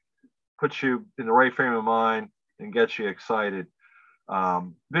immediately, puts you in the right frame of mind, and gets you excited.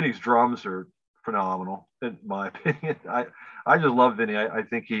 Vinny's drums are phenomenal, in my opinion. I just love Vinny. I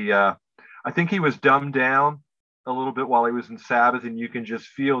think he was dumbed down a little bit while he was in Sabbath, and you can just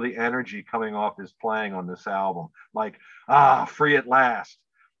feel the energy coming off his playing on this album, like free at last.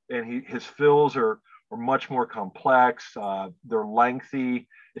 And his fills are much more complex. They're lengthy.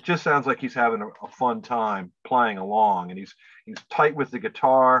 It just sounds like he's having a fun time playing along, and he's tight with the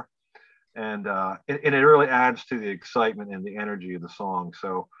guitar, and it really adds to the excitement and the energy of the song.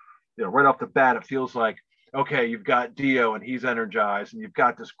 So, right off the bat, it feels like, okay, you've got Dio and he's energized, and you've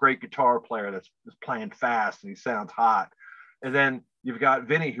got this great guitar player that's playing fast and he sounds hot. And then you've got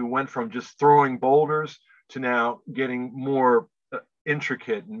Vinny, who went from just throwing boulders to now getting more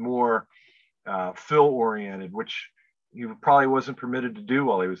intricate and more fill oriented, which he probably wasn't permitted to do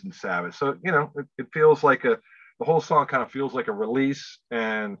while he was in Sabbath. So, it feels like the whole song kind of feels like a release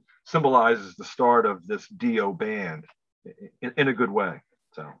and symbolizes the start of this Dio band in a good way.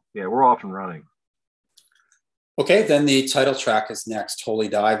 So, yeah, we're off and running. Okay, then the title track is next. Holy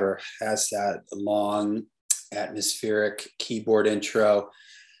Diver has that long atmospheric keyboard intro.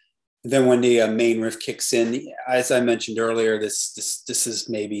 Then when the main riff kicks in, as I mentioned earlier, this is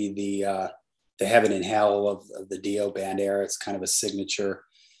maybe the Heaven and Hell of the Dio band era. It's kind of a signature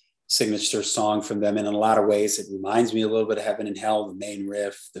song from them. And in a lot of ways, it reminds me a little bit of Heaven and Hell, the main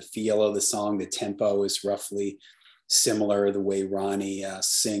riff, the feel of the song, the tempo is roughly similar. The way Ronnie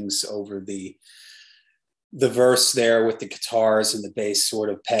sings over the verse there with the guitars and the bass sort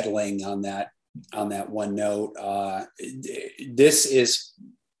of pedaling on that one note. This is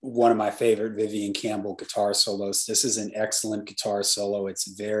one of my favorite Vivian Campbell guitar solos. This is an excellent guitar solo. It's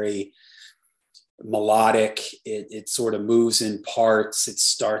very melodic. It sort of moves in parts. It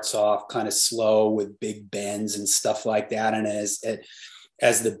starts off kind of slow with big bends and stuff like that. And as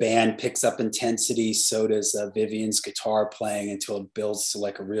the band picks up intensity, so does Vivian's guitar playing, until it builds to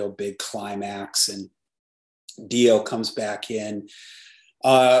like a real big climax. And Dio comes back in.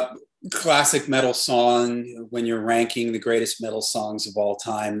 Classic metal song. When you're ranking the greatest metal songs of all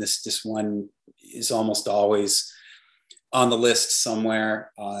time, this one is almost always on the list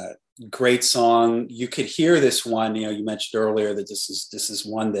somewhere. Great song. You could hear this one. You mentioned earlier that this is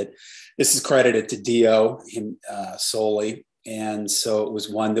one that this is credited to Dio him solely, and so it was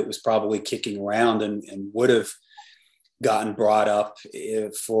one that was probably kicking around and would have gotten brought up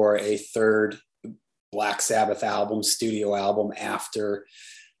for a third Black Sabbath album, studio album after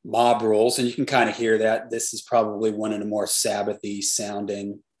Mob Rules, and you can kind of hear that this is probably one of the more Sabbathy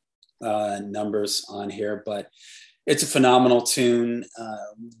sounding numbers on here, but it's a phenomenal tune,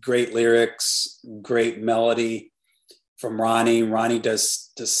 great lyrics, great melody from Ronnie. Ronnie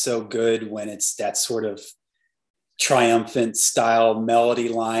does so good when it's that sort of triumphant style melody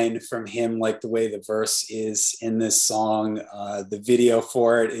line from him, like the way the verse is in this song. The video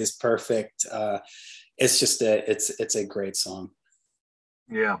for it is perfect. It's just it's a great song.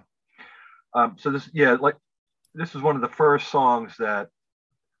 Yeah. So this is one of the first songs that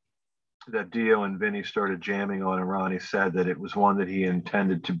Dio and Vinny started jamming on, and Ronnie said that it was one that he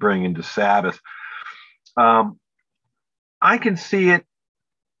intended to bring into Sabbath. I can see it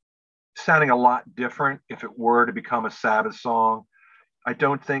sounding a lot different if it were to become a Sabbath song. I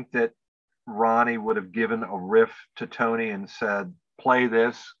don't think that Ronnie would have given a riff to Tony and said, play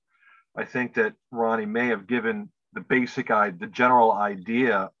this. I think that Ronnie may have given the general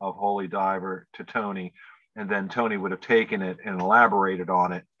idea of Holy Diver to Tony, and then Tony would have taken it and elaborated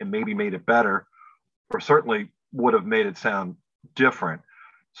on it and maybe made it better, or certainly would have made it sound different.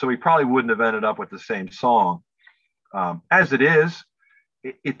 So he probably wouldn't have ended up with the same song. As it is,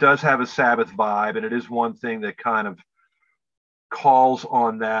 it does have a Sabbath vibe, and it is one thing that kind of calls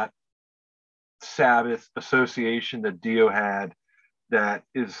on that Sabbath association that Dio had that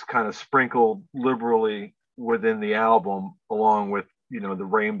is kind of sprinkled liberally within the album, along with, the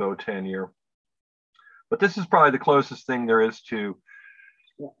Rainbow tenure. But this is probably the closest thing there is to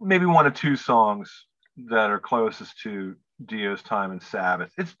maybe one or two songs that are closest to Dio's time in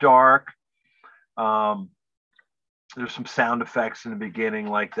Sabbath. It's dark. There's some sound effects in the beginning,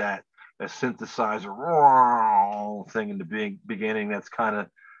 like that synthesizer thing in the beginning. That's kind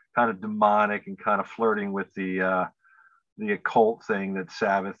of demonic and kind of flirting with the occult thing that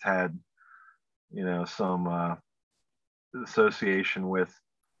Sabbath had, some association with.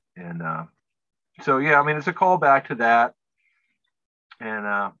 And so, yeah, I mean, it's a callback to that,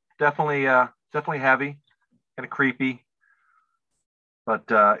 and definitely heavy, kind of creepy.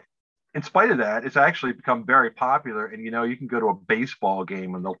 But in spite of that, it's actually become very popular. And, you can go to a baseball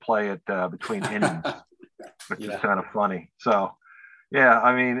game and they'll play it between innings, which is kind of funny. So, yeah,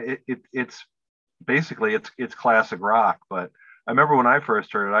 I mean, it's basically it's classic rock. But I remember when I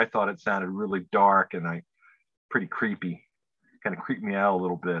first heard it, I thought it sounded really dark and pretty creepy, kind of creeped me out a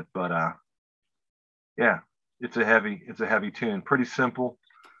little bit. But yeah, it's a heavy tune. Pretty simple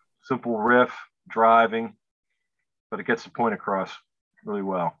riff, driving, but it gets the point across really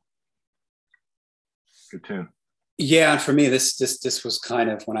well. Good tune. Yeah, and for me, this was kind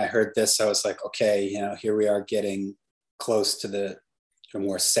of, when I heard this, I was like, okay, here we are getting close to the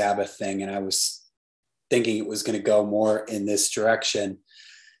more Sabbath thing, and I was thinking it was going to go more in this direction.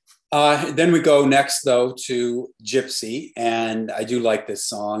 Then we go next, though, to Gypsy, and I do like this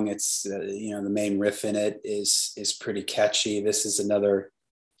song. It's the main riff in it is pretty catchy. This is another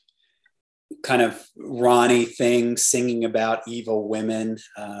kind of Ronnie thing, singing about evil women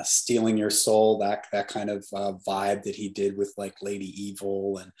stealing your soul, that kind of vibe that he did with like Lady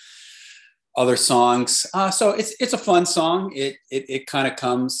Evil and other songs. So it's a fun song. It kind of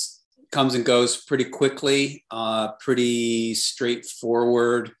comes and goes pretty quickly, pretty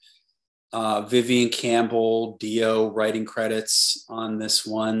straightforward. Vivian Campbell, Dio writing credits on this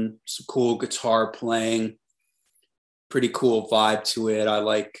one. Some cool guitar playing. Pretty cool vibe to it. I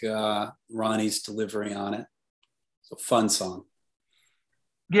like Ronnie's delivery on it. It's a fun song.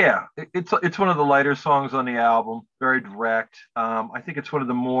 Yeah, it's one of the lighter songs on the album. Very direct. I think it's one of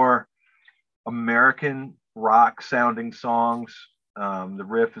the more American rock sounding songs. The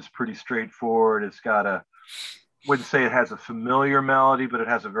riff is pretty straightforward. It's got wouldn't say it has a familiar melody, but it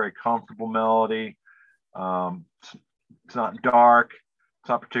has a very comfortable melody. It's not dark. It's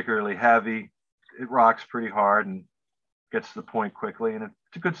not particularly heavy. It rocks pretty hard and gets to the point quickly, and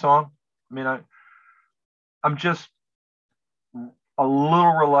it's a good song. I mean, I'm just a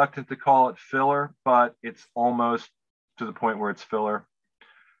little reluctant to call it filler, but it's almost to the point where it's filler,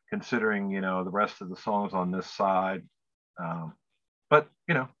 considering the rest of the songs on this side. But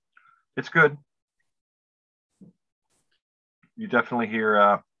it's good. You definitely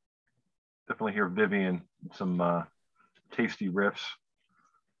hear Vivian, some tasty riffs.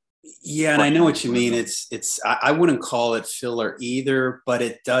 Yeah, and I know what you mean. It's I wouldn't call it filler either, but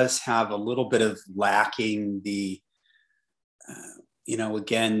it does have a little bit of lacking the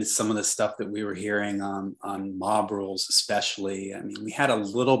Again, some of the stuff that we were hearing on Mob Rules, especially. I mean, we had a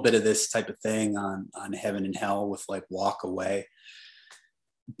little bit of this type of thing on Heaven and Hell with like Walk Away.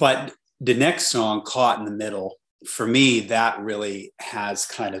 But the next song, Caught in the Middle, for me, that really has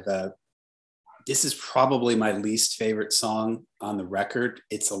kind of this is probably my least favorite song on the record.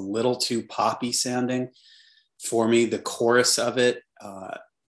 It's a little too poppy sounding for me. The chorus of it,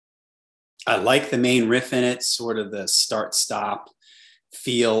 I like the main riff in it, sort of the start-stop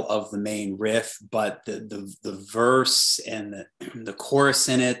feel of the main riff, but the verse and the chorus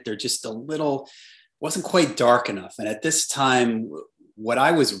in it, they're just wasn't quite dark enough. And at this time, what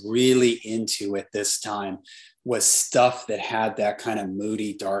I was really into at this time was stuff that had that kind of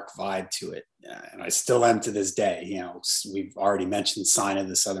moody, dark vibe to it. And I still am to this day. We've already mentioned Sign of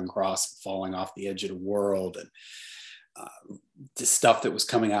the Southern Cross, Falling Off the Edge of the World, and the stuff that was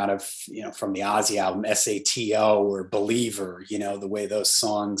coming out of, from the Ozzy album, SATO or Believer, the way those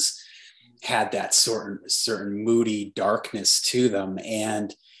songs had that certain moody darkness to them.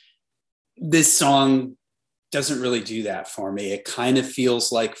 And this song doesn't really do that for me. It kind of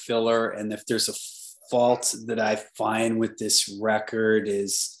feels like filler. And if there's a fault that I find with this record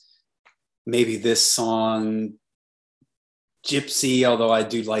is maybe this song, Gypsy, although I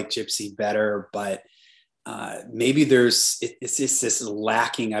do like Gypsy better, but maybe it's just this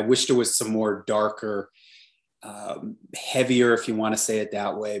lacking. I wish there was some more darker, heavier, if you want to say it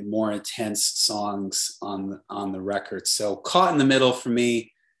that way, more intense songs on the record. So Caught in the Middle for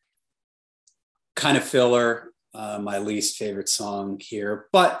me, kind of filler, my least favorite song here,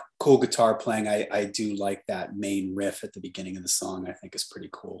 but cool guitar playing. I do like that main riff at the beginning of the song. I think is pretty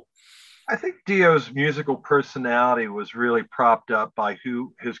cool. I think Dio's musical personality was really propped up by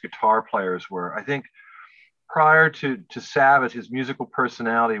who his guitar players were. I think prior to Sabbath, his musical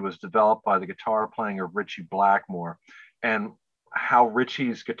personality was developed by the guitar playing of Ritchie Blackmore, and how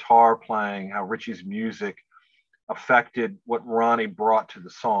Ritchie's guitar playing, how Ritchie's music affected what Ronnie brought to the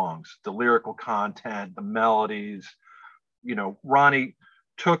songs, the lyrical content, the melodies. Ronnie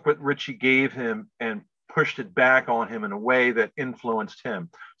took what Ritchie gave him and pushed it back on him in a way that influenced him.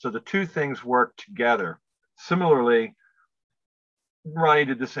 So the two things worked together. Similarly, Ronnie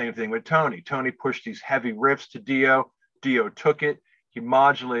did the same thing with Tony. Tony pushed these heavy riffs to Dio. Dio took it. He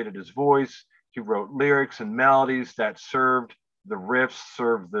modulated his voice. He wrote lyrics and melodies that served the riffs,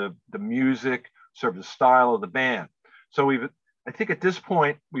 served the music, served the style of the band. So I think at this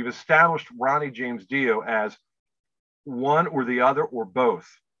point, we've established Ronnie James Dio as one or the other or both.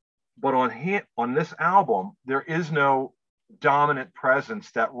 But on this album, there is no dominant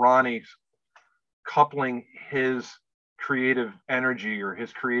presence that Ronnie's coupling his creative energy or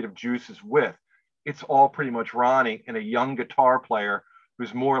his creative juices with. It's all pretty much Ronnie and a young guitar player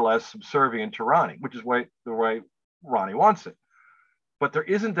who's more or less subservient to Ronnie, which is the way Ronnie wants it. But there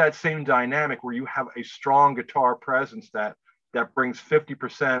isn't that same dynamic where you have a strong guitar presence that brings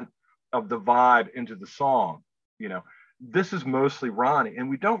 50% of the vibe into the song. This is mostly Ronnie, and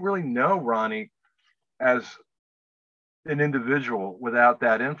we don't really know Ronnie as an individual without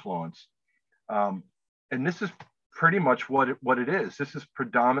that influence. And this is pretty much what it is. This is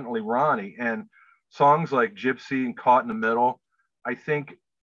predominantly Ronnie, and songs like Gypsy and Caught in the Middle, I think,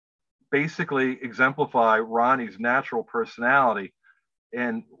 basically exemplify Ronnie's natural personality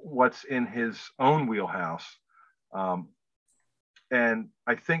and what's in his own wheelhouse. And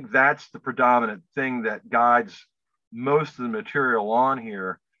I think that's the predominant thing that guides most of the material on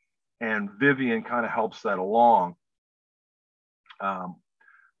here, and Vivian kind of helps that along.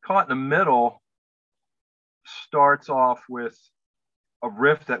 Caught in the Middle starts off with a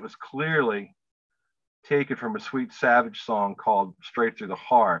riff that was clearly taken from a Sweet Savage song called Straight Through the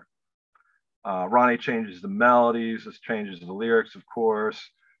Heart. Ronnie changes the melodies, changes the lyrics, of course,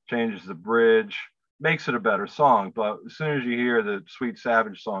 changes the bridge, makes it a better song. But as soon as you hear the Sweet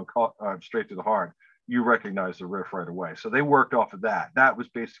Savage song called Straight Through the Heart, you recognize the riff right away. So they worked off of that. That was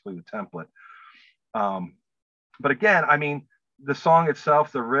basically the template. But again, I mean, the song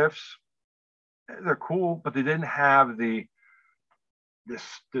itself, the riffs, they're cool, but they didn't have the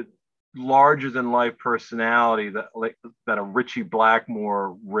larger than life personality that a Ritchie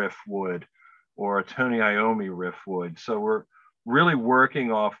Blackmore riff would, or a Tony Iommi riff would. So we're really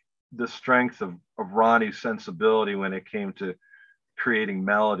working off the strength of Ronnie's sensibility when it came to creating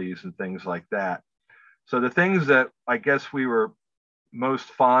melodies and things like that. So the things that I guess we were most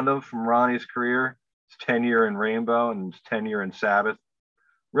fond of from Ronnie's career, his tenure in Rainbow and his tenure in Sabbath,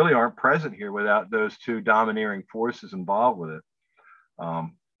 really aren't present here without those two domineering forces involved with it.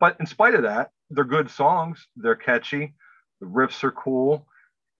 But in spite of that, they're good songs. They're catchy. The riffs are cool.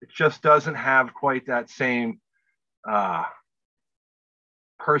 It just doesn't have quite that same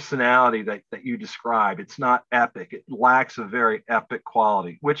personality that you describe. It's not epic. It lacks a very epic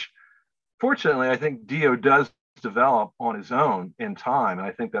quality, which fortunately I think Dio does develop on his own in time. And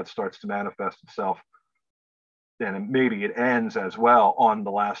I think that starts to manifest itself. And maybe it ends as well on The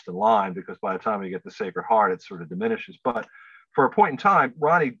Last in Line, because by the time you get to Sacred Heart, it sort of diminishes. But for a point in time,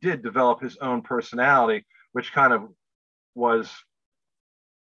 Ronnie did develop his own personality, which kind of was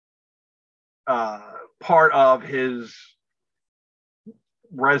part of his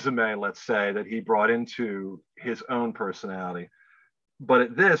resume, let's say, that he brought into his own personality. But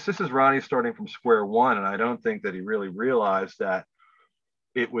at this is Ronnie starting from square one, and I don't think that he really realized that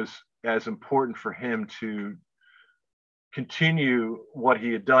it was as important for him to continue what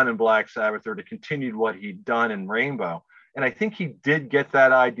he had done in Black Sabbath, or to continue what he'd done in Rainbow. And I think he did get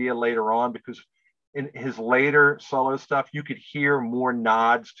that idea later on, because in his later solo stuff, you could hear more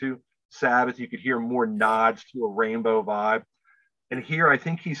nods to Sabbath. You could hear more nods to a Rainbow vibe. And here, I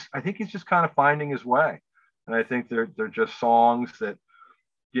think he's just kind of finding his way. And I think they're just songs that,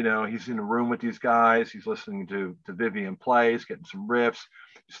 you know, he's in a room with these guys. He's listening to Vivian play. He's getting some riffs.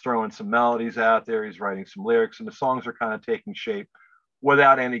 He's throwing some melodies out there. He's writing some lyrics, and the songs are kind of taking shape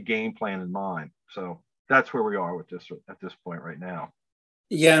without any game plan in mind. So that's where we are with this at this point right now.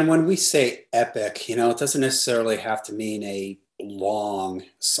 Yeah, and when we say epic, you know, it doesn't necessarily have to mean a long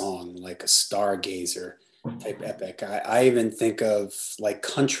song like a Stargazer type epic. I even think of like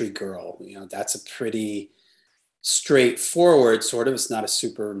Country Girl. You know, that's a pretty straightforward sort of. It's not a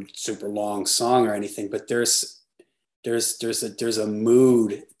super long song or anything, but there's a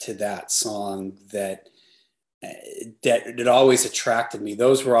mood to that song that always attracted me.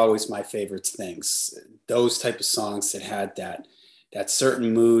 Those were always my favorite things. Those type of songs that had that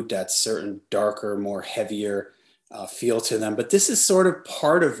certain mood, that certain darker, more heavier feel to them. But this is sort of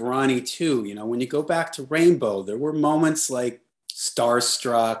part of Ronnie too. You know, when you go back to Rainbow, there were moments like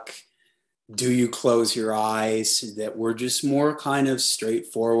Starstruck, Do You Close Your Eyes, that were just more kind of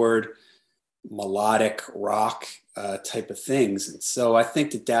straightforward, melodic rock type of things. And so I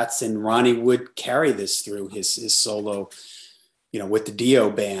think that's, and Ronnie would carry this through his solo, you know, with the Dio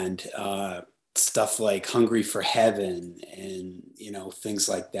band, stuff like Hungry for Heaven and, you know, things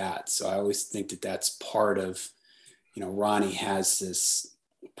like that. So I always think that's part of, you know, Ronnie has this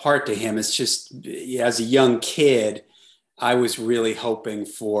part to him. It's just, as a young kid, I was really hoping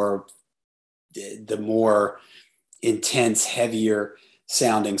for the more intense, heavier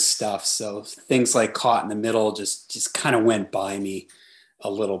sounding stuff. So things like Caught in the Middle just kind of went by me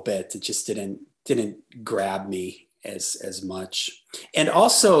a little bit. It just didn't grab me as much. And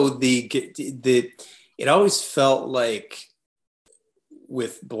also it always felt like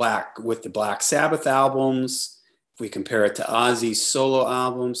with the Black Sabbath albums, if we compare it to Ozzy's solo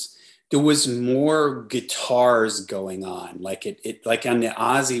albums, there was more guitars going on. Like like on the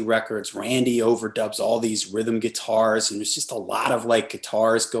Ozzy records, Randy overdubs all these rhythm guitars, and there's just a lot of like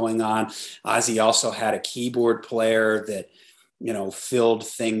guitars going on. Ozzy also had a keyboard player that, you know, filled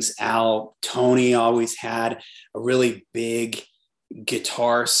things out. Tony always had a really big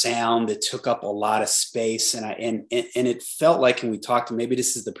guitar sound that took up a lot of space. And it felt like, and we talked, maybe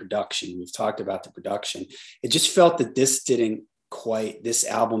this is the production. We've talked about the production. It just felt that this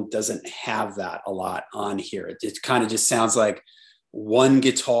album doesn't have that a lot on here. It kind of just sounds like one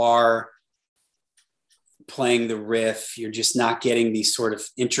guitar playing the riff. You're just not getting these sort of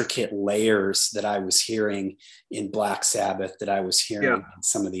intricate layers that I was hearing in Black Sabbath, that I was hearing in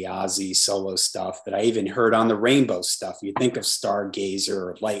some of the Ozzy solo stuff, that I even heard on the Rainbow stuff. You think of Stargazer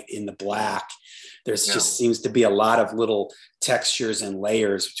or Light in the Black. There's just seems to be a lot of little textures and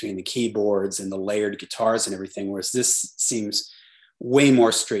layers between the keyboards and the layered guitars and everything, whereas this seems way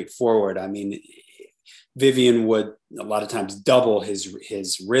more straightforward. I mean, Vivian would a lot of times double his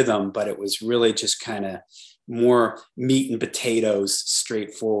rhythm, but it was really just kind of more meat and potatoes,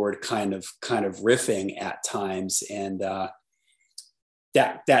 straightforward kind of riffing at times, and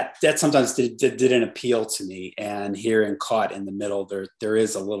that sometimes didn't appeal to me. And here in Caught in the Middle, there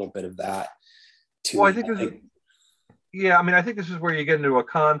is a little bit of that to me. I think this is where you get into a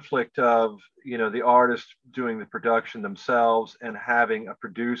conflict of, you know, the artist doing the production themselves and having a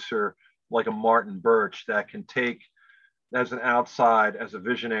producer like a Martin Birch that can take, as an outside, as a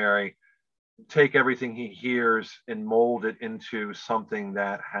visionary, take everything he hears and mold it into something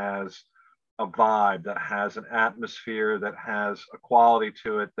that has a vibe, that has an atmosphere, that has a quality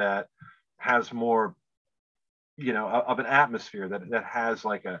to it, that has more, you know, of an atmosphere that has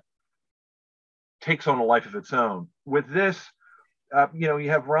like takes on a life of its own. With this, you know, you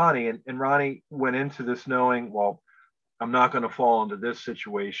have Ronnie, and Ronnie went into this knowing, well, I'm not going to fall into this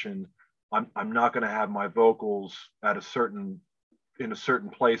situation. I'm not going to have my vocals at a certain in a certain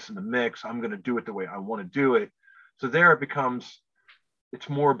place in the mix. I'm going to do it the way I want to do it. So there it becomes, it's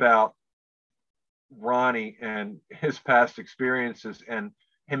more about Ronnie and his past experiences and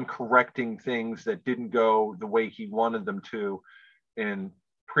him correcting things that didn't go the way he wanted them to in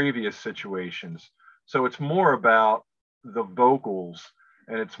previous situations. So it's more about the vocals,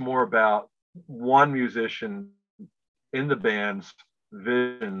 and it's more about one musician in the band's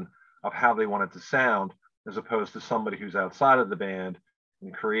vision of how they want it to sound, as opposed to somebody who's outside of the band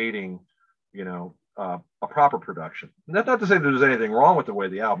and creating, a proper production. And that's not to say there's anything wrong with the way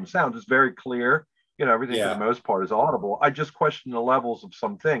the album sounds. It's very clear. Everything for the most part is audible. I just question the levels of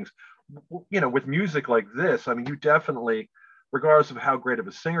some things. With music like this, I mean, you definitely, regardless of how great of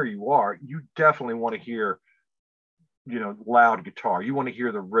a singer you are, you definitely want to hear, loud guitar. You want to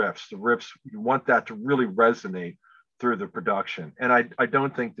hear the riffs. You want that to really resonate through the production. And I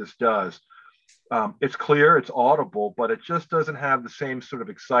don't think this does. It's clear, it's audible, but it just doesn't have the same sort of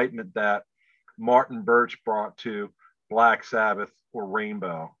excitement that Martin Birch brought to Black Sabbath or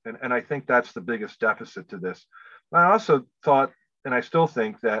Rainbow. And I think that's the biggest deficit to this. I also thought, and I still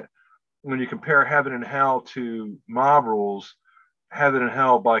think, that when you compare Heaven and Hell to Mob Rules, Heaven and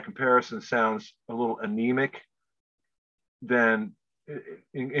Hell by comparison sounds a little anemic than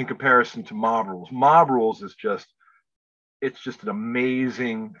in comparison to Mob Rules. Mob Rules is it's just an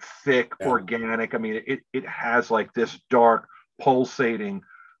amazing, thick, organic. I mean, it has like this dark, pulsating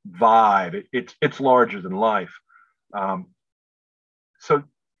vibe. It's larger than life. So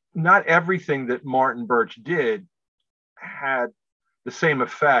not everything that Martin Birch did had the same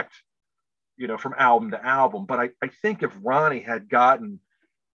effect, from album to album. But I think if Ronnie had gotten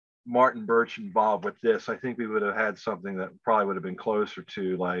Martin Birch involved with this, I think we would have had something that probably would have been closer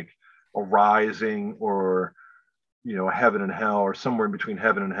to like a Rising or, a Heaven and Hell, or somewhere in between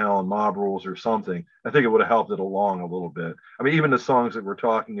Heaven and Hell and Mob Rules or something. I think it would have helped it along a little bit. I mean, even the songs that we're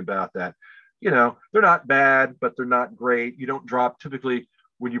talking about that, they're not bad, but they're not great. You don't drop, typically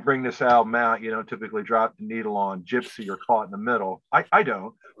when you bring this album out, you don't typically drop the needle on Gypsy or Caught in the Middle. I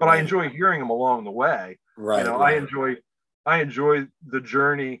don't, but I enjoy hearing them along the way. Right. I enjoy the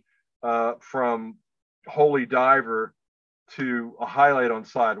journey from Holy Diver to a highlight on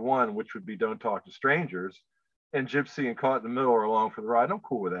side one, which would be Don't Talk to Strangers, and Gypsy and Caught in the Middle are along for the ride. I'm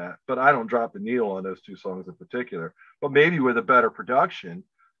cool with that, but I don't drop the needle on those two songs in particular. But maybe with a better production,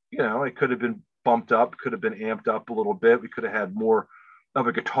 it could have been bumped up, could have been amped up a little bit. We could have had more of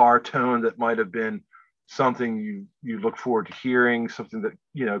a guitar tone that might have been something you look forward to hearing, something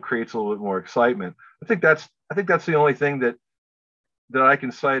that creates a little bit more excitement. I think that's the only thing that I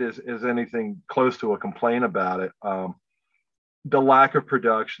can cite as anything close to a complaint about it. The lack of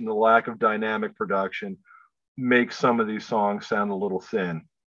production, the lack of dynamic production makes some of these songs sound a little thin.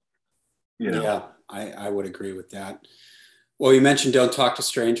 Yeah, I would agree with that. Well, you mentioned Don't Talk to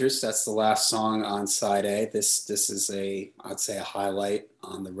Strangers. That's the last song on side A. This is I'd say a highlight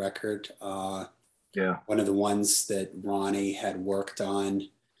on the record. One of the ones that Ronnie had worked on,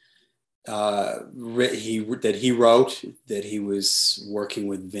 that he wrote, that he was working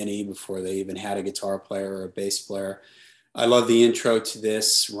with Vinny before they even had a guitar player or a bass player. I love the intro to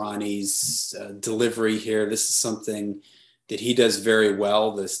this, Ronnie's delivery here. This is something that he does very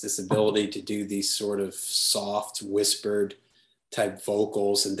well, this ability to do these sort of soft, whispered type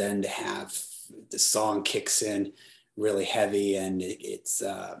vocals, and then to have the song kicks in really heavy, and it's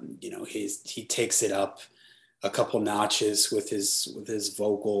he takes it up a couple notches with his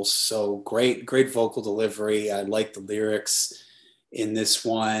vocals. So great vocal delivery. I like the lyrics in this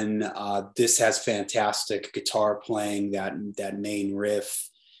one. This has fantastic guitar playing. That main riff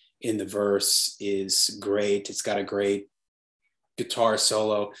in the verse is great. It's got a great guitar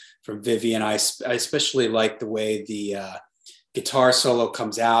solo from Vivian. I especially like the way the guitar solo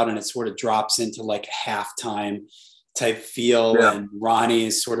comes out and it sort of drops into like a halftime type feel, and Ronnie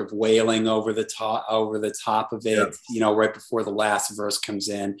is sort of wailing over the top of it, right before the last verse comes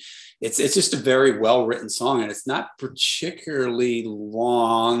in. It's just a very well written song, and it's not particularly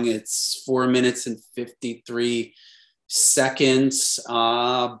long. It's 4 minutes and 53 seconds,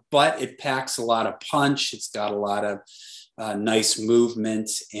 but it packs a lot of punch. It's got a lot of nice movement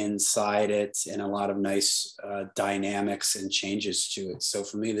inside it, and a lot of nice dynamics and changes to it. So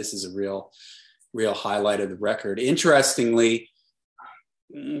for me, this is a real highlight of the record. Interestingly,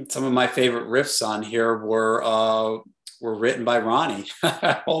 some of my favorite riffs on here were written by Ronnie.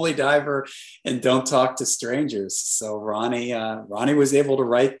 Holy Diver and Don't Talk to Strangers. So Ronnie was able to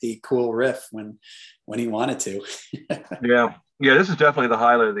write the cool riff when he wanted to. yeah, this is definitely the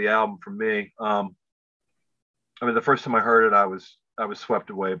highlight of the album for me. I mean, the first time I heard it, I was swept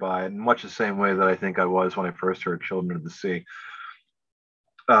away by it, in much the same way that I think I was when I first heard Children of the Sea.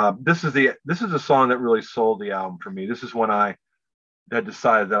 This is the song that really sold the album for me. This is when I had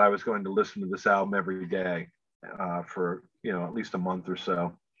decided that I was going to listen to this album every day for at least a month or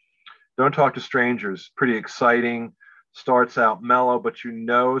so. Don't Talk to Strangers, pretty exciting. Starts out mellow, but you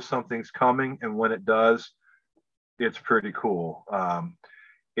know something's coming, and when it does, it's pretty cool.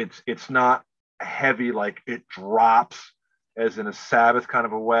 It's not heavy, like it drops as in a Sabbath kind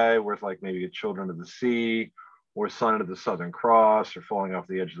of a way, where it's like maybe a Children of the Sea or Son of the Southern Cross or Falling Off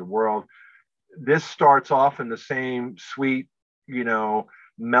the Edge of the World. This starts off in the same sweet,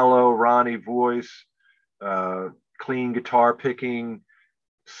 mellow Ronnie voice, clean guitar picking,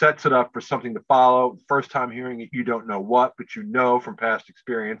 sets it up for something to follow. First time hearing it, you don't know what, but you know from past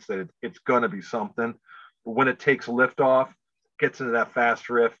experience that it's going to be something. But when it takes liftoff, gets into that fast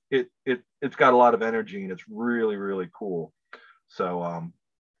riff, it's got a lot of energy and it's really, really cool. So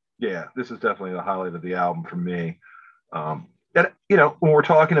yeah, this is definitely the highlight of the album for me. And when we're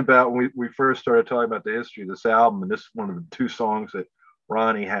talking about when we first started talking about the history of this album, and this is one of the two songs that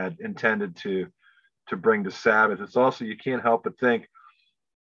Ronnie had intended to bring to Sabbath, it's also, you can't help but think,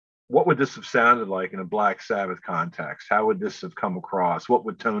 what would this have sounded like in a Black Sabbath context? How would this have come across? What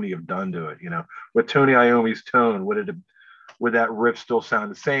would Tony have done to it? With Tony Iommi's tone, would that riff still sound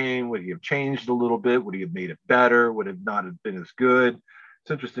the same? Would he have changed a little bit? Would he have made it better? Would it not have been as good?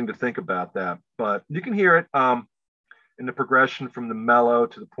 It's interesting to think about that, but you can hear it in the progression from the mellow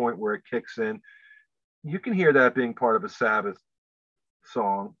to the point where it kicks in. You can hear that being part of a Sabbath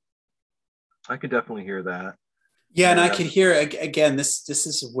song. I could definitely hear that. Yeah, and I could hear again. This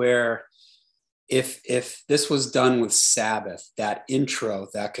is where, if this was done with Sabbath, that intro,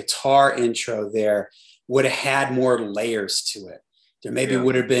 that guitar intro, there would have had more layers to it. There maybe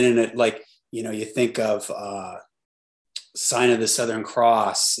would have been in it, like you think of Sign of the Southern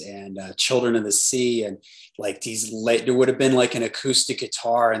Cross and Children of the Sea, and like there would have been like an acoustic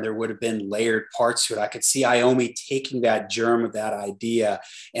guitar, and there would have been layered parts to it. I could see Iommi taking that germ of that idea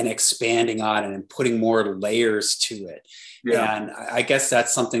and expanding on it and putting more layers to it. Yeah. And I guess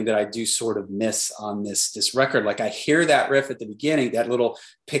that's something that I do sort of miss on this record. Like I hear that riff at the beginning, that little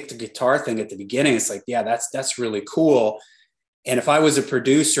picked guitar thing at the beginning. It's like, yeah, that's really cool. And if I was a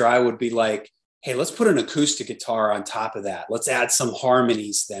producer, I would be like, hey, let's put an acoustic guitar on top of that. Let's add some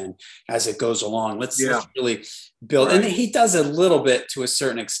harmonies then as it goes along. Let's really build. Right. And he does a little bit to a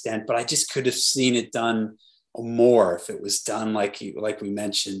certain extent, but I just could have seen it done more if it was done like we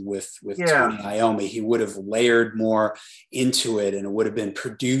mentioned with Tony Iommi. He would have layered more into it, and it would have been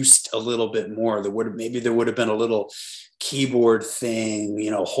produced a little bit more. There would have been a little keyboard thing,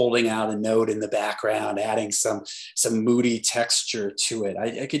 holding out a note in the background, adding some moody texture to it.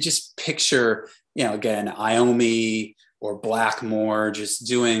 I could just picture, again, Iommi or Blackmore just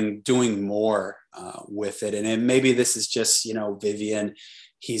doing more with it. And maybe this is just, Vivian.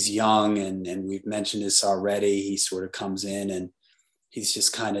 He's young, and we've mentioned this already. He sort of comes in and he's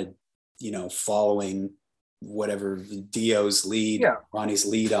just kind of, following whatever Dio's lead, Ronnie's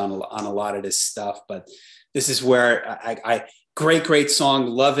lead on a lot of this stuff. But this is where I great song,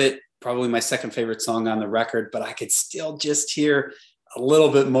 love it. Probably my second favorite song on the record, but I could still just hear a little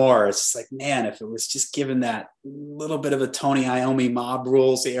bit more. It's just like, man, if it was just given that little bit of a Tony Iommi Mob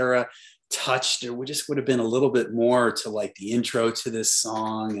Rules era touch, there would have been a little bit more to like the intro to this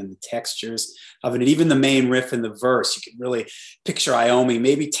song and the textures of it. And even the main riff and the verse, you could really picture Iommi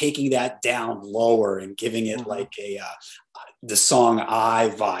maybe taking that down lower and giving it like the song I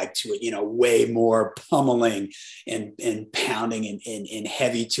vibe to it, way more pummeling and pounding and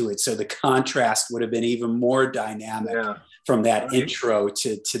heavy to it. So the contrast would have been even more dynamic from that intro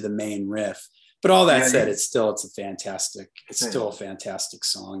to the main riff. But all that said, it's still a fantastic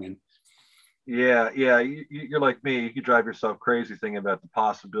song. And you're like me. You could drive yourself crazy thinking about the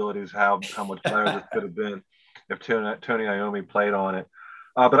possibilities, how much better this could have been if Tony Iommi played on it.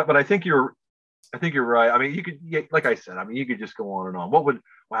 But I think you're right. I mean, you could, like I said, you could just go on and on. What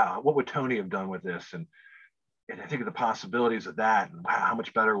would Tony have done with this? And I think of the possibilities of that, and wow, how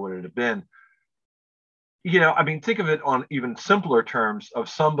much better would it have been? Think of it on even simpler terms of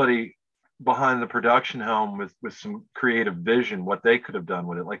somebody behind the production helm with some creative vision, what they could have done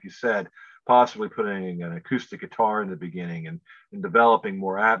with it. Like you said, possibly putting an acoustic guitar in the beginning and developing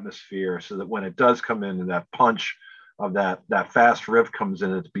more atmosphere so that when it does come in and that punch of that fast riff comes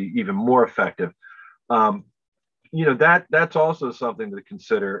in, it to be even more effective. That's also something to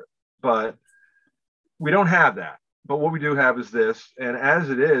consider, but we don't have that. But what we do have is this, and as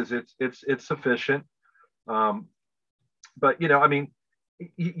it is, it's sufficient. But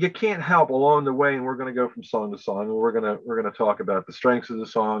you can't help along the way, and we're going to go from song to song, and we're going to talk about the strengths of the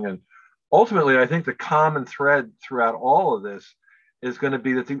song, and ultimately, I think the common thread throughout all of this is going to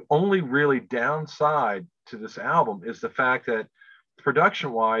be that the only really downside to this album is the fact that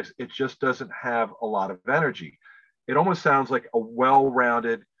production wise, it just doesn't have a lot of energy. It almost sounds like a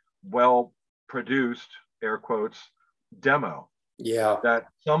well-rounded, well-produced, air quotes, demo Yeah. that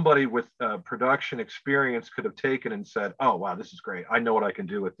somebody with production experience could have taken and said, oh, wow, this is great. I know what I can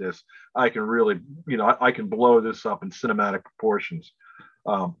do with this. I can really, I can blow this up in cinematic proportions.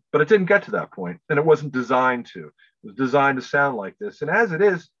 But it didn't get to that point, and it wasn't designed to. It was designed to sound like this. And as it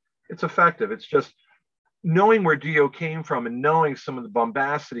is, it's effective. It's just knowing where Dio came from and knowing some of the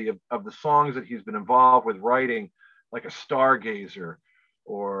bombacity of the songs that he's been involved with writing, like a Stargazer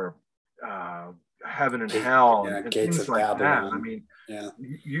or Heaven and Hell, and Gates things of like Babylon. that. I mean, yeah,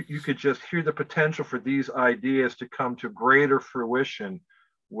 you could just hear the potential for these ideas to come to greater fruition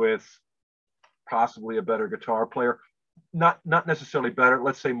with possibly a better guitar player, not necessarily better,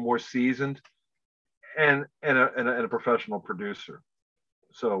 let's say more seasoned, and a professional producer.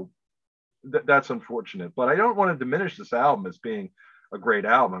 So that's unfortunate, but I don't want to diminish this album as being a great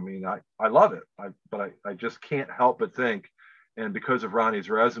album. I mean, I love it, but I just can't help but think, and because of Ronnie's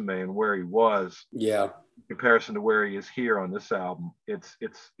resume and where he was, yeah, in comparison to where he is here on this album, it's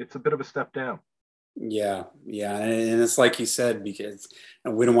a bit of a step down. Yeah, and it's like you said, because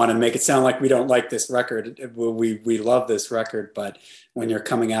we don't want to make it sound like we don't like this record. We love this record, but when you're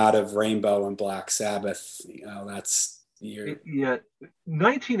coming out of Rainbow and Black Sabbath, that's your. Yeah.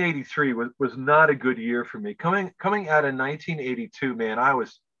 1983 was not a good year for me. Coming out of 1982, man, I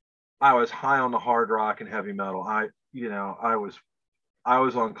was high on the hard rock and heavy metal. I was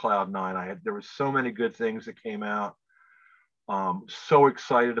on cloud nine. There was so many good things that came out. So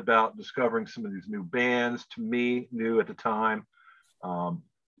excited about discovering some of these new bands, to me, new at the time,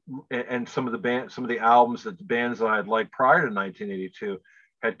 and some of the albums that the bands that I had liked prior to 1982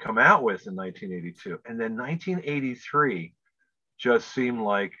 had come out with in 1982, and then 1983 just seemed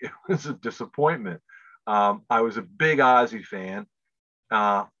like it was a disappointment. I was a big Ozzy fan.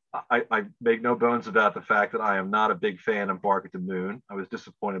 I make no bones about the fact that I am not a big fan of Bark at the Moon. I was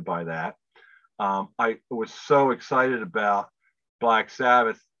disappointed by that. I was so excited about Black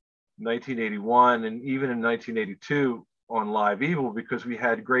Sabbath 1981 and even in 1982 on Live Evil, because we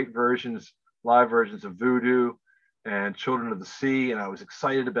had great live versions of Voodoo and Children of the Sea, and I was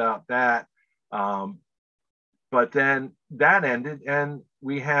excited about that. But then that ended, and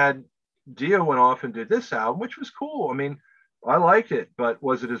we had Dio went off and did this album, which was cool. I mean, I liked it, but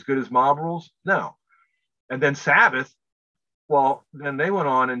was it as good as Mob Rules? No. And then Sabbath, well, then they went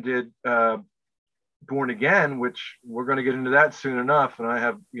on and did Born Again, which we're going to get into that soon enough. And I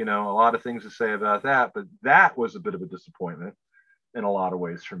have, a lot of things to say about that, but that was a bit of a disappointment in a lot of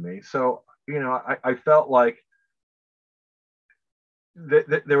ways for me. So, I felt like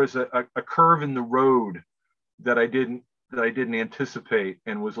there was a curve in the road that I didn't anticipate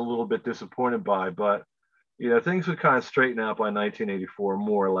and was a little bit disappointed by, but things would kind of straighten out by 1984,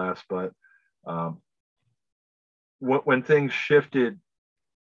 more or less. But when things shifted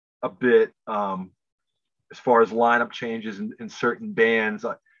a bit, as far as lineup changes in certain bands,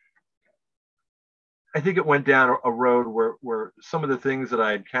 I think it went down a road where some of the things that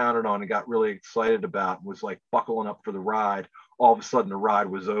I had counted on and got really excited about was like buckling up for the ride. All of a sudden, the ride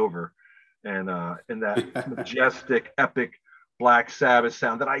was over, and that majestic, epic Black Sabbath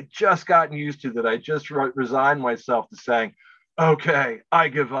sound that I just gotten used to, that I just resigned myself to saying, okay, I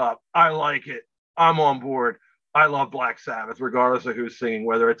give up. I like it. I'm on board. I love Black Sabbath, regardless of who's singing,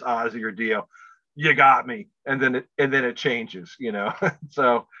 whether it's Ozzy or Dio. You got me. And then it changes,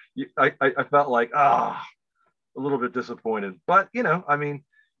 So I felt like, a little bit disappointed. But, I mean,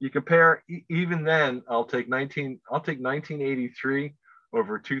 you compare, even then, I'll take 1983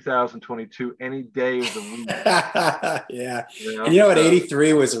 over 2022 any day of the week. Yeah. And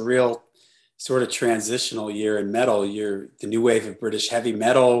 83 was a real sort of transitional year in metal. The new wave of British heavy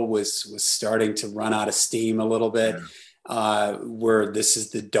metal was starting to run out of steam a little bit. Yeah. Where this is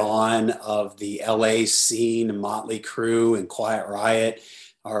the dawn of the LA scene. Motley Crue and Quiet Riot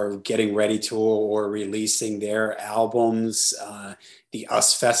are getting ready to or releasing their albums. The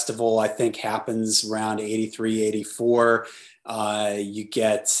US Festival, I think, happens around 83, 84. You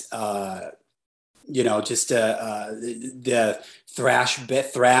get, the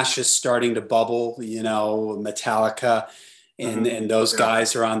thrash is starting to bubble, Metallica. And those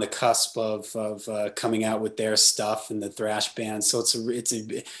guys are on the cusp of coming out with their stuff, and the thrash band. So it's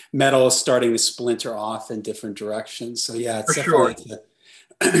a metal is starting to splinter off in different directions. So yeah, it's definitely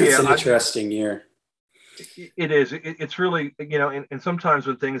it's an interesting year. It is. It's really, and sometimes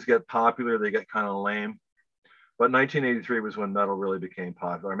when things get popular, they get kind of lame. But 1983 was when metal really became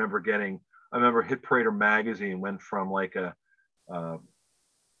popular. I remember Hit Parader magazine went from like a uh,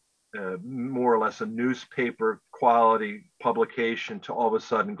 more or less a newspaper quality publication to all of a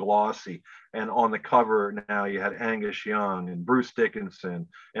sudden glossy. And on the cover now you had Angus Young and Bruce Dickinson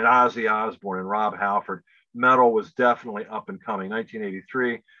and Ozzy Osbourne and Rob Halford. Metal was definitely up and coming.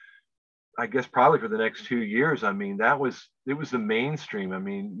 1983, I guess probably for the next 2 years. I mean, it was the mainstream. I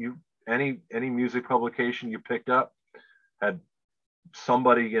mean, any music publication you picked up had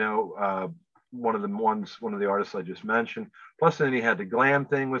somebody, one of the artists I just mentioned. Plus, then he had the glam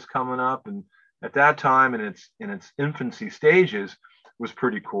thing was coming up, and at that time, in its infancy stages, was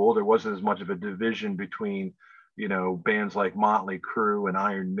pretty cool. There wasn't as much of a division between, bands like Motley Crue and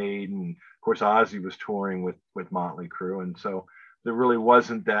Iron Maiden. Of course, Ozzy was touring with Motley Crue, and so there really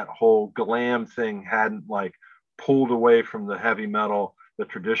wasn't that whole glam thing hadn't like pulled away from the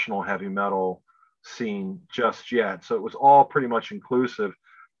traditional heavy metal scene just yet. So it was all pretty much inclusive,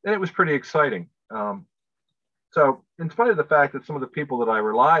 and it was pretty exciting. So in spite of the fact that some of the people that I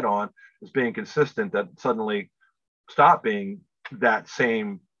relied on as being consistent that suddenly stopped being that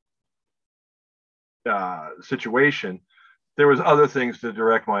same situation, there was other things to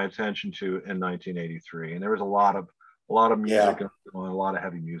direct my attention to in 1983, and there was a lot of music going on, a lot of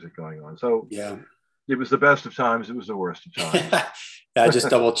heavy music going on. So it was the best of times. It was the worst of times. I just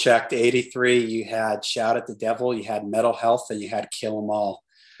double checked. 83, you had Shout at the Devil, you had Metal Health, and you had Kill 'Em All.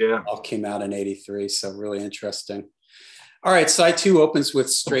 Yeah. All came out in 83. So really interesting. All right. Side 2 opens with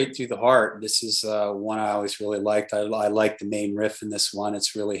Straight Through the Heart. This is one I always really liked. I like the main riff in this one.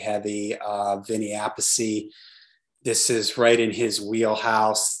 It's really heavy. Vinny Appice. This is right in his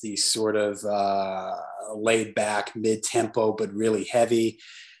wheelhouse, the sort of laid back mid-tempo, but really heavy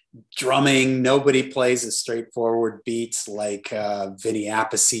drumming. Nobody plays a straightforward beats like Vinny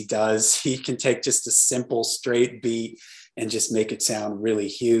Appice does. He can take just a simple straight beat and just make it sound really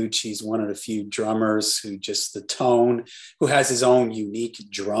huge. He's one of the few drummers who has his own unique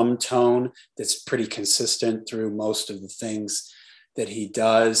drum tone that's pretty consistent through most of the things that he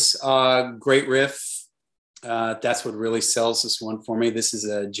does. Great riff. That's what really sells this one for me. This is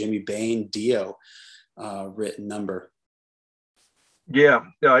a Jimmy Bain Dio written number. Yeah,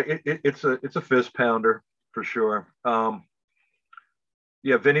 it's a fist pounder for sure.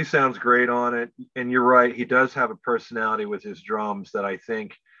 Vinny sounds great on it, and you're right. He does have a personality with his drums that I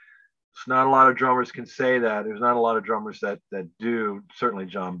think it's not a lot of drummers can say that. There's not a lot of drummers that do. Certainly,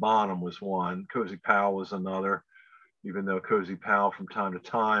 John Bonham was one. Cozy Powell was another. Even though Cozy Powell from time to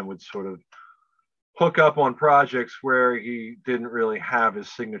time would sort of hook up on projects where he didn't really have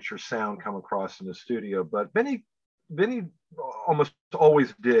his signature sound come across in the studio, but Vinny almost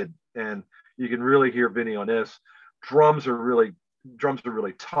always did, and you can really hear Vinny on this. Drums are really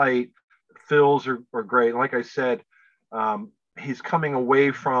tight. Fills are great. Like I said, he's coming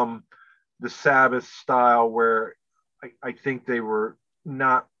away from the Sabbath style where I think they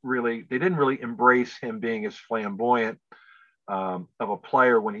didn't really embrace him being as flamboyant of a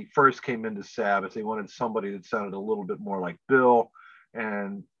player when he first came into Sabbath. They wanted somebody that sounded a little bit more like Bill,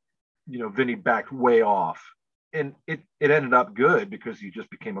 and Vinny backed way off, and it ended up good because he just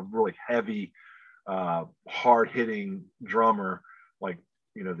became a really heavy, hard-hitting drummer. Like,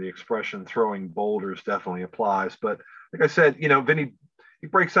 the expression throwing boulders definitely applies. But like I said, Vinny, he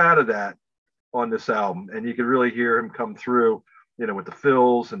breaks out of that on this album, and you can really hear him come through, with the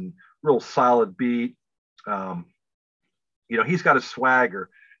fills and real solid beat. He's got a swagger,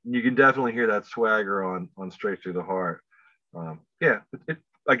 and you can definitely hear that swagger on Straight Through the Heart.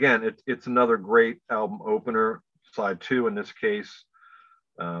 It's another great album opener, side 2 in this case.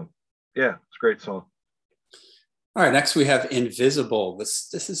 It's a great song. All right, next we have Invisible.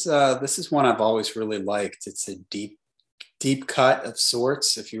 This is one I've always really liked. It's a deep cut of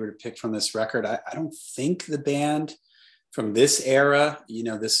sorts. If you were to pick from this record, I don't think the band from this era,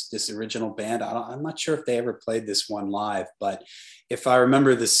 this original band, I'm not sure if they ever played this one live, but if I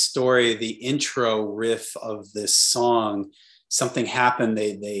remember the story, the intro riff of this song, something happened.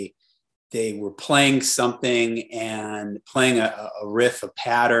 They were playing something and playing a riff, a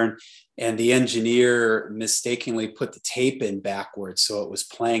pattern, and the engineer mistakenly put the tape in backwards. So it was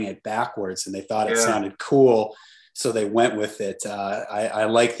playing it backwards, and they thought it sounded cool. So they went with it. I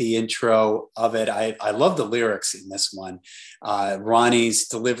like the intro of it. I love the lyrics in this one. Ronnie's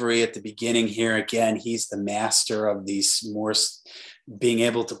delivery at the beginning here, again, he's the master of these more being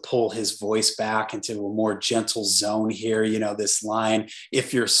able to pull his voice back into a more gentle zone here. This line,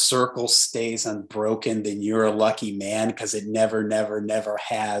 if your circle stays unbroken, then you're a lucky man, because it never, never, never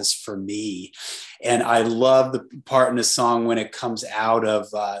has for me. And I love the part in the song when it comes out of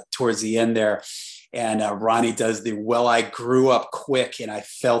towards the end there. And Ronnie does the, well, I grew up quick and I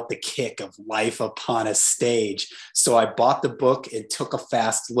felt the kick of life upon a stage. So I bought the book and took a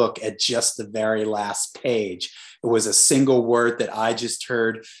fast look at just the very last page. It was a single word that I just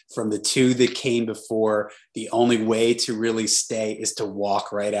heard from the two that came before. The only way to really stay is to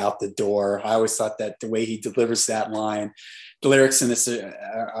walk right out the door. I always thought that the way he delivers that line, the lyrics in this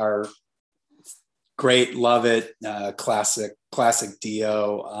are great. Love it. Classic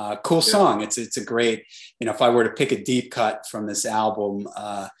Dio. Cool song. It's a great, if I were to pick a deep cut from this album,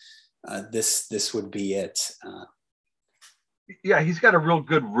 this would be it. Yeah, he's got a real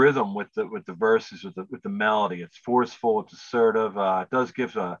good rhythm with the verses, with the melody. It's forceful, it's assertive. It does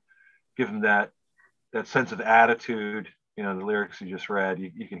give him that sense of attitude. The lyrics you just read,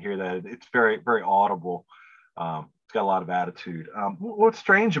 you can hear that. It's very, very audible. It's got a lot of attitude. What's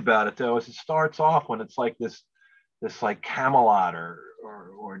strange about it though is it starts off when it's like this like Camelot or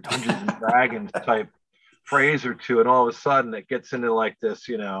Dungeons and Dragons type phrase or two, and all of a sudden it gets into like this,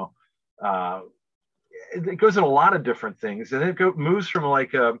 it goes in a lot of different things, and it moves from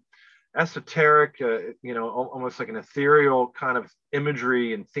like a esoteric, almost like an ethereal kind of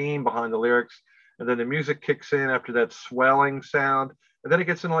imagery and theme behind the lyrics, and then the music kicks in after that swelling sound, and then it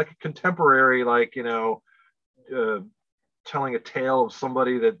gets into like a contemporary, like telling a tale of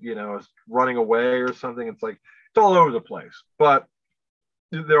somebody that is running away or something. It's like it's all over the place, but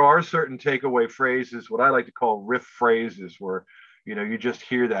there are certain takeaway phrases, what I like to call riff phrases, where you just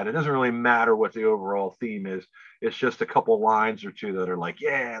hear that. It doesn't really matter what the overall theme is. It's just a couple lines or two that are like,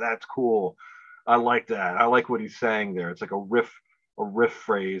 yeah, that's cool. I like that. I like what he's saying there. It's like a riff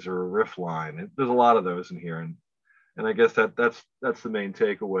phrase or a riff line. There's a lot of those in here, and I guess that's the main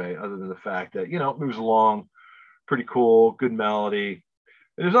takeaway. Other tit the fact that it moves along pretty cool, good melody.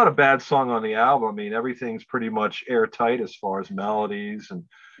 There's not a bad song on the album. I mean, everything's pretty much airtight as far as melodies and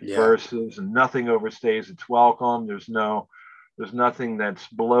verses, and nothing overstays its welcome. There's nothing that's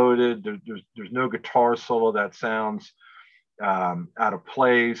bloated. There's no guitar solo that sounds out of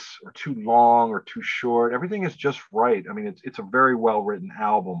place or too long or too short. Everything is just right. I mean, it's a very well written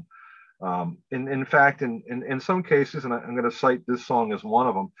album. In fact, in some cases, and I'm going to cite this song as one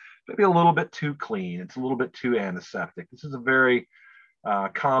of them, maybe a little bit too clean. It's a little bit too antiseptic. This is a very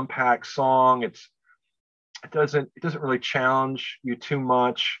compact song. It doesn't really challenge you too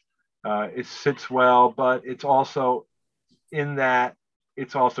much. It sits well, but it's also in that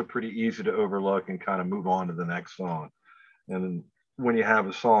it's also pretty easy to overlook and kind of move on to the next song. And when you have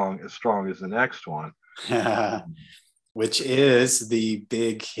a song as strong as the next one, which is the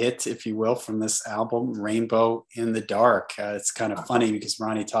big hit, if you will, from this album, Rainbow in the Dark. It's kind of funny because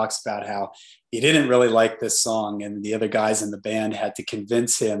Ronnie talks about how he didn't really like this song, and the other guys in the band had to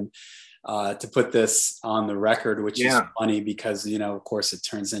convince him to put this on the record, which is funny because, of course, it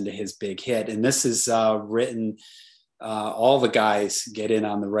turns into his big hit. And this is written, all the guys get in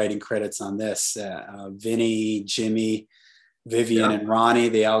on the writing credits on this. Vinny, Jimmy, Vivian, and Ronnie,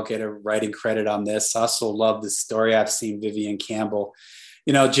 they all get a writing credit on this. I also love the story. I've seen Vivian Campbell.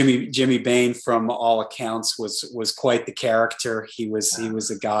 Jimmy Bain, from all accounts, was quite the character. He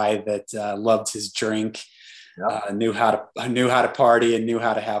was a guy that loved his drink, knew how to party and knew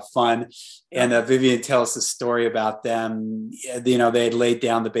how to have fun. And Vivian tells the story about them. They had laid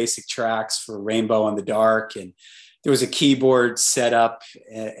down the basic tracks for Rainbow in the Dark, and there was a keyboard set up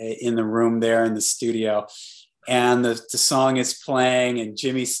in the room there in the studio. And the song is playing, and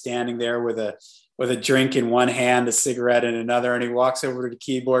Jimmy's standing there with a drink in one hand, a cigarette in another, and he walks over to the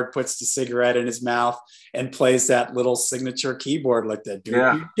keyboard, puts the cigarette in his mouth, and plays that little signature keyboard like that,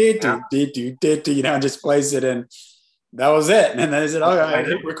 and just plays it, and that was it. And then they said, "Okay, I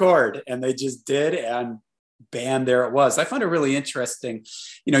hit record," and they just did, and bam, there it was. I found it really interesting.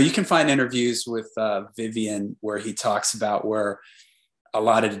 You can find interviews with Vivian where he talks about where a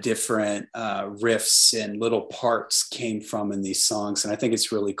lot of different riffs and little parts came from in these songs. And I think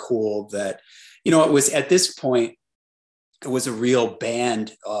it's really cool that, it was at this point, it was a real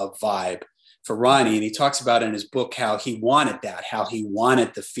band vibe for Ronnie. And he talks about in his book how he wanted that, how he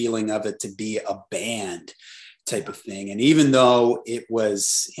wanted the feeling of it to be a band type of thing. And even though it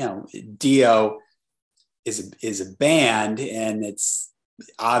was, Dio is a band, and it's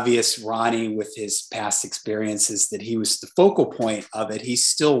obvious Ronnie, with his past experiences, that he was the focal point of it, he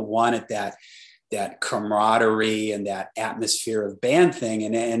still wanted that camaraderie and that atmosphere of band thing,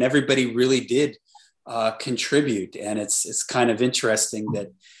 and everybody really did contribute. And it's kind of interesting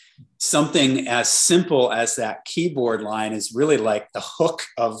that something as simple as that keyboard line is really like the hook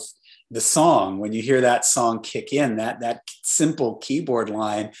of the song. When you hear that song kick in, that simple keyboard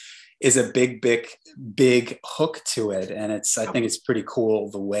line is a big hook to it. And I think it's pretty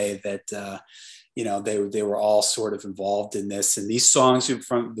cool the way that they were all sort of involved in this. And these songs,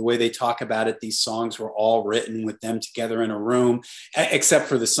 from the way they talk about it, these songs were all written with them together in a room, except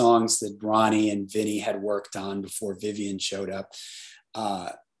for the songs that Ronnie and Vinnie had worked on before Vivian showed up.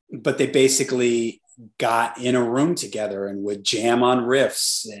 But they basically got in a room together and would jam on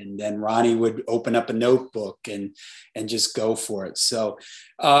riffs, and then Ronnie would open up a notebook and just go for it. So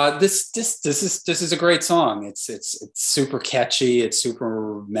this is a great song. It's super catchy. It's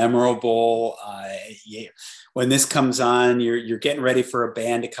super memorable. When this comes on, you're getting ready for a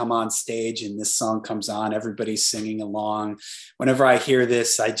band to come on stage, and this song comes on, everybody's singing along. Whenever I hear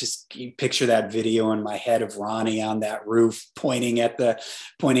this, I just picture that video in my head of Ronnie on that roof pointing at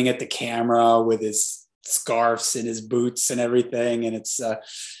the camera with his scarves and his boots and everything. And it's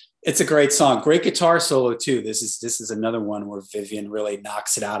a great song. Great guitar solo too. This is another one where Vivian really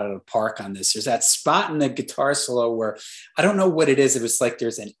knocks it out of the park on this. There's that spot in the guitar solo where I don't know what it is. It was like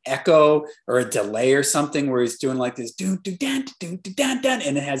there's an echo or a delay or something where he's doing like this do do dan do do dan dan,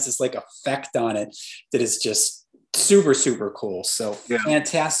 and it has this like effect on it that is just super, super cool. So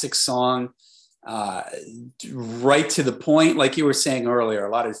fantastic song. Right to the point, like you were saying earlier,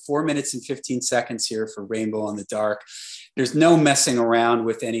 a lot of 4 minutes and 15 seconds here for Rainbow in the Dark. There's no messing around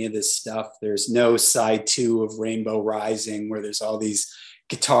with any of this stuff. There's no side 2 of Rainbow Rising where there's all these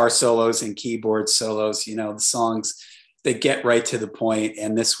guitar solos and keyboard solos. The songs, they get right to the point,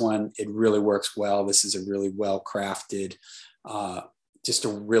 and this one, it really works well. This is a really well-crafted, just a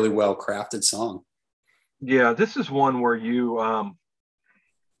really well-crafted song. Yeah, this is one where you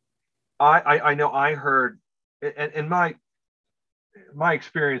I know I heard, and my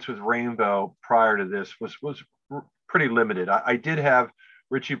experience with Rainbow prior to this was pretty limited. I did have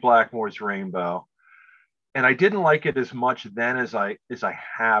Ritchie Blackmore's Rainbow, and I didn't like it as much then as I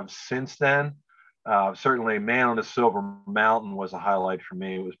have since then. Certainly, Man on a Silver Mountain was a highlight for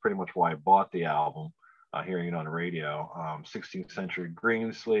me. It was pretty much why I bought the album, hearing it on the radio. 16th Century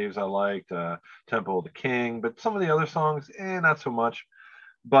Greensleeves I liked, Temple of the King, but some of the other songs, not so much.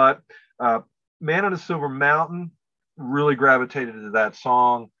 But Man on a Silver Mountain really gravitated to that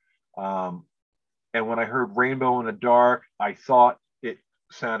song. And when I heard Rainbow in the Dark, I thought it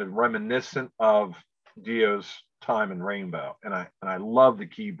sounded reminiscent of Dio's time in Rainbow. And I love the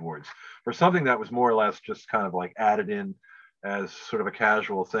keyboards for something that was more or less just kind of like added in as sort of a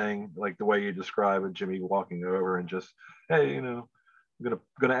casual thing, like the way you describe it, Jimmy walking over and just, hey, I'm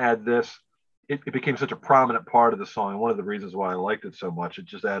gonna add this. It became such a prominent part of the song. And one of the reasons why I liked it so much, it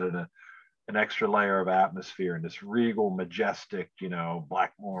just added an extra layer of atmosphere and this regal, majestic,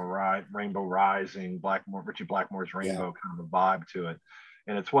 Blackmore Rainbow Rising, Ritchie Blackmore's Rainbow kind of a vibe to it.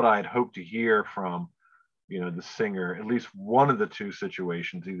 And it's what I had hoped to hear from, the singer, at least one of the two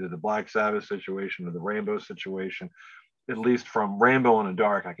situations, either the Black Sabbath situation or the Rainbow situation. At least from Rainbow in the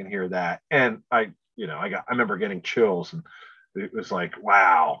Dark, I can hear that. And I remember getting chills, and it was like,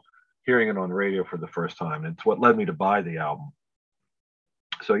 wow, hearing it on the radio for the first time. It's what led me to buy the album.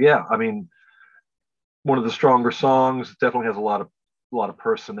 So yeah, I mean, one of the stronger songs. Definitely has a lot of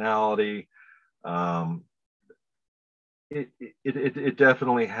personality. It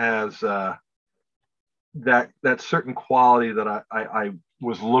definitely has that certain quality that I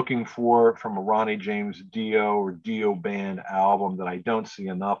was looking for from a Ronnie James Dio or Dio band album that I don't see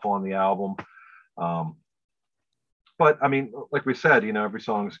enough on the album. But I mean, like we said, every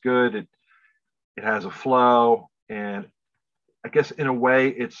song's good. It has a flow, and I guess in a way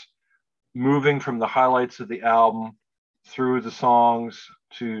it's moving from the highlights of the album through the songs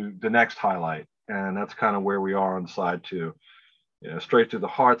to the next highlight. And that's kind of where we are on side 2. Straight to the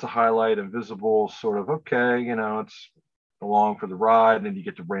Heart's a highlight, Invisible sort of, okay, it's along for the ride. And then you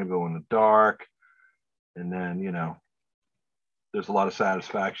get to Rainbow in the Dark. And then, there's a lot of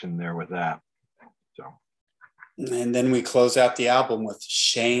satisfaction there with that. So. And then we close out the album with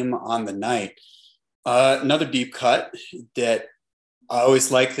Shame on the Night. Another deep cut that I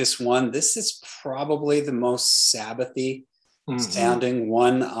always like this one. This is probably the most Sabbathy sounding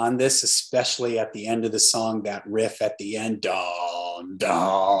one on this, especially at the end of the song, that riff at the end. Dum,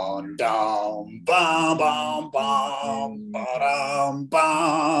 dum, dum, bum, bum, bum, ba-dum,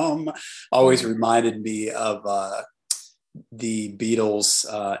 bum. Always reminded me of the Beatles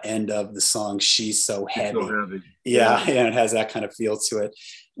end of the song She's So Heavy. Yeah, and it has that kind of feel to it.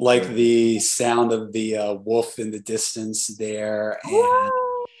 Like the sound of the wolf in the distance there. And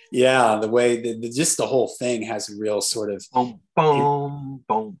yeah, the way just the whole thing has a real sort of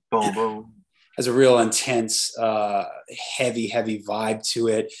has a real intense, heavy vibe to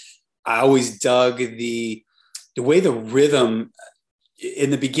it. I always dug the way the rhythm in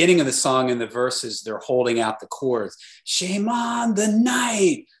the beginning of the song, in the verses, they're holding out the chords. Shame on the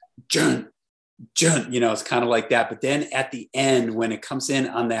night. Dun, it's kind of like that. But then at the end, when it comes in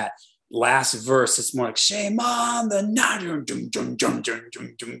on that last verse, it's more like shame on the night. It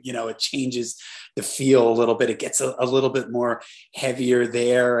changes the feel a little bit. It gets a little bit more heavier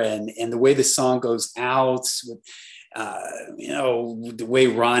there. And the way the song goes out with, the way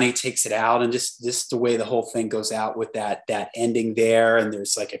Ronnie takes it out, and just the way the whole thing goes out with that ending there, and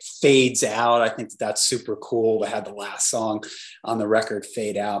there's like it fades out. I think that's super cool to have the last song on the record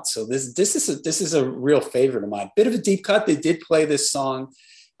fade out. So this is a real favorite of mine. Bit of a deep cut. They did play this song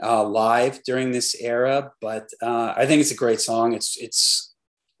live during this era, but I think it's a great song. It's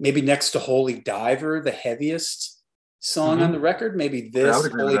maybe next to Holy Diver, the heaviest song on the record. Maybe this,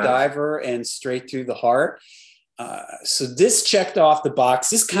 Holy Diver, and Straight Through the Heart. So this checked off the box.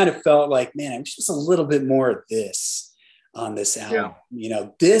 This kind of felt like, man, I'm just a little bit more of this on this album. Yeah.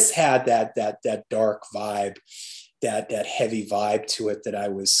 This had that dark vibe, that heavy vibe to it that I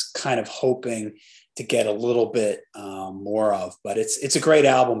was kind of hoping to get a little bit more of. But it's a great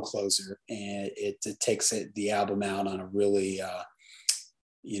album closer, and it takes the album out on a really, a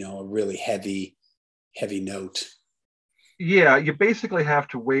really heavy note. Yeah, you basically have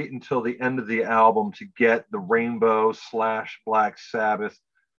to wait until the end of the album to get the Rainbow / Black Sabbath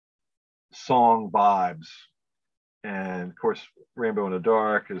song vibes. And of course, Rainbow in the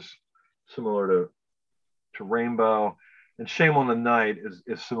Dark is similar to Rainbow, and Shame on the Night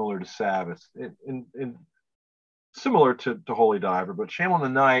is similar to Sabbath, and similar to Holy Diver. But Shame on the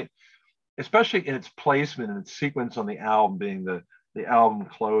Night, especially in its placement and its sequence on the album, being the album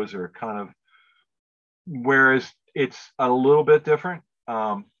closer, kind of, whereas it's a little bit different,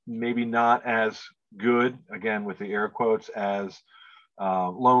 maybe not as good, again with the air quotes, as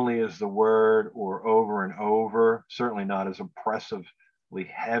Lonely Is the Word or Over and Over. Certainly not as impressively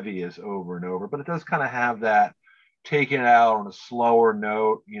heavy as Over and Over, but it does kind of have that, taken out on a slower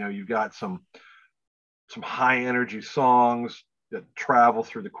note. You've got some high energy songs that travel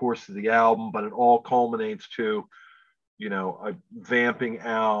through the course of the album, but it all culminates to a vamping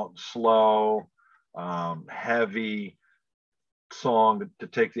out, slow, heavy song to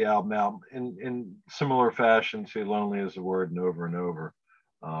take the album out in similar fashion to Lonely Is the Word and Over and Over.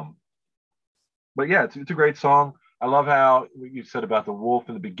 But yeah, it's a great song. I love how you said about the wolf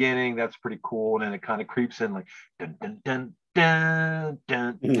in the beginning. That's pretty cool. And then it kind of creeps in like dun dun dun dun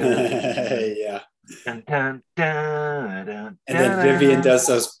dun dun. Yeah. Dun, dun, dun, dun, and then Vivian does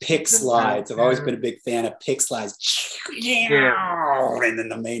those pick slides. I've always been a big fan of pick slides. Yeah. And then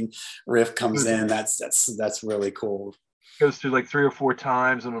the main riff comes in. That's really cool. Goes through like 3 or 4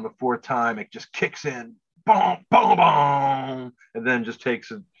 times, and on the 4th time it just kicks in, boom, boom, boom, and then just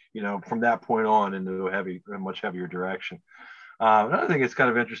takes it, from that point on into a much heavier direction. Another thing that's kind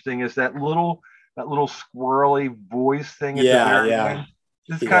of interesting is that little squirrely voice thing at the very end.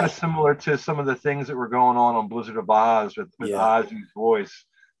 It's kind of similar to some of the things that were going on Blizzard of Oz with Ozzy's voice.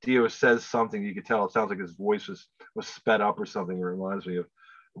 Dio says something, you could tell it sounds like his voice was sped up or something. It reminds me of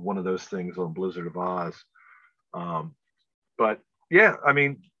one of those things on Blizzard of Oz. But yeah, I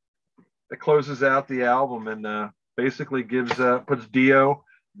mean, it closes out the album and basically puts Dio,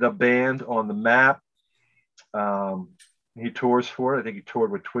 the band, on the map. He tours for it. I think he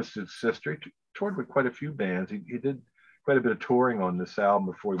toured with Twisted Sister. He toured with quite a few bands. He did quite a bit of touring on this album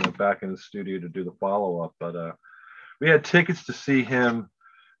before he went back in the studio to do the follow-up. But we had tickets to see him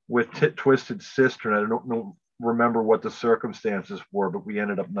with Twisted Sister, and I don't remember what the circumstances were, but we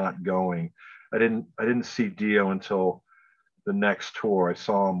ended up not going. I didn't see Dio until the next tour. I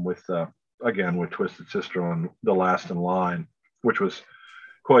saw him with Twisted Sister on The Last in Line, which was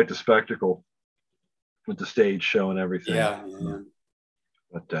quite the spectacle with the stage show and everything. Yeah.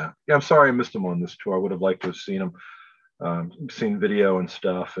 But I'm sorry I missed him on this tour. I would have liked to have seen him. Seen video and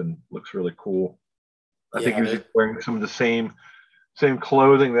stuff, and looks really cool. I think he was wearing some of the same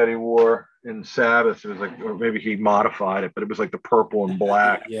clothing that he wore in Sabbath. It was like, or maybe he modified it, but it was like the purple and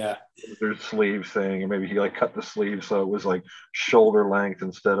black. Yeah. There's sleeve thing, or maybe he like cut the sleeve so it was like shoulder length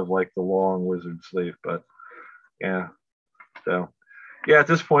instead of like the long wizard sleeve. But yeah, so yeah, at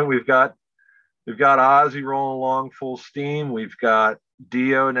this point we've got Ozzy rolling along full steam. We've got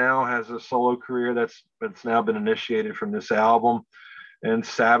Dio now has a solo career that's now been initiated from this album, and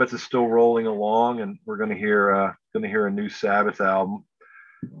Sabbath is still rolling along, and we're going to hear a new Sabbath album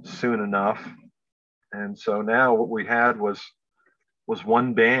soon enough. And so now what we had was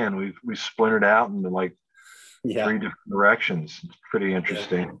one band. We splintered out into like 3 different directions. It's pretty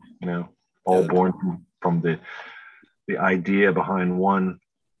interesting, all born from the idea behind one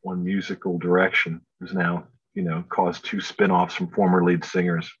musical direction is now caused 2 spin-offs from former lead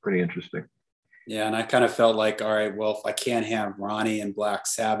singers. Pretty interesting. Yeah, and I kind of felt like, all right, well, if I can't have Ronnie and Black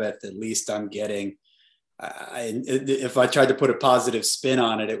Sabbath, at least I'm getting. If I tried to put a positive spin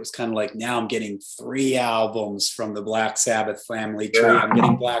on it, it was kind of like, now I'm getting 3 albums from the Black Sabbath family tree. Yeah. I'm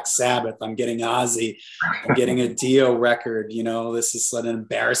getting Black Sabbath. I'm getting Ozzy. I'm getting a Dio record. You know, this is an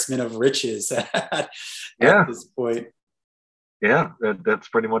embarrassment of riches at this point. Yeah, that's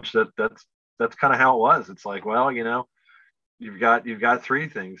pretty much that. That's kind of how it was. It's like, well, you know, you've got 3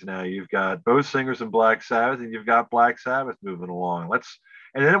 things now. You've got both singers in Black Sabbath, and you've got Black Sabbath moving along.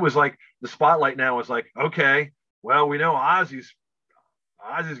 And then it was like the spotlight now was like, okay, well, we know Ozzy's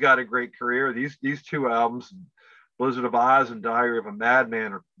got a great career. These 2 albums, Blizzard of Oz and Diary of a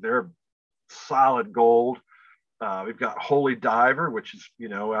Madman, they're solid gold. We've got Holy Diver, which is, you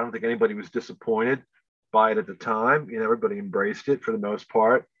know, I don't think anybody was disappointed by it at the time. You know, everybody embraced it for the most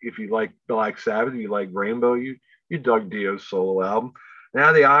part. If you like Black Sabbath, you like Rainbow, you dug Dio's solo album.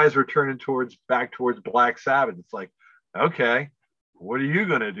 Now the eyes were turning back towards Black Sabbath. It's like, okay, what are you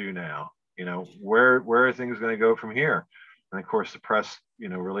going to do now? You know, where are things going to go from here? And of course, the press, you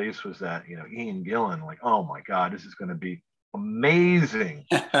know, release was that, you know, Ian Gillan, like, oh my God, this is going to be amazing.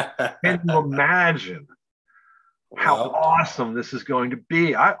 Can you imagine how awesome this is going to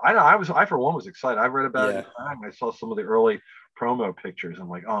be? I for one was excited. I read about it. I saw some of the early promo pictures. I'm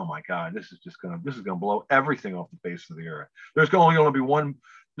like, oh my God, this is going to blow everything off the face of the earth. There's only going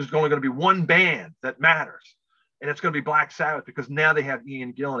to be one band that matters. And it's going to be Black Sabbath, because now they have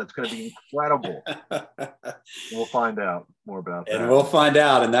Ian Gillan. It's going to be incredible. We'll find out more about that. And we'll find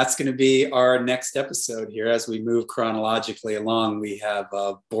out. And that's going to be our next episode here as we move chronologically along. We have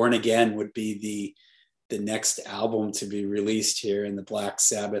Born Again would be the next album to be released here in the Black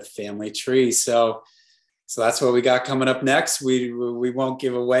Sabbath family tree. So that's what we got coming up next. We won't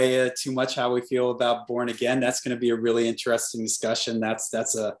give away too much how we feel about Born Again. That's going to be a really interesting discussion. That's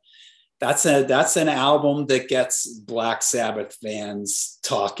an album that gets Black Sabbath fans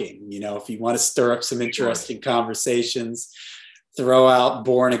talking. You know, if you want to stir up some interesting conversations, throw out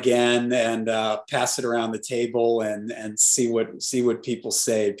Born Again and pass it around the table and see what people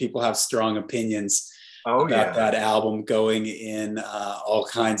say. People have strong opinions about that album going in all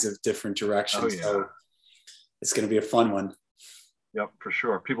kinds of different directions. So it's going to be a fun one. Yep, for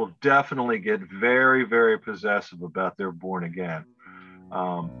sure. People definitely get very, very possessive about their Born Again.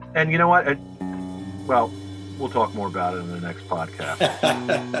 And you know what? We'll talk more about it in the next podcast.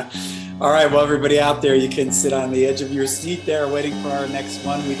 All right. Well, everybody out there, you can sit on the edge of your seat there waiting for our next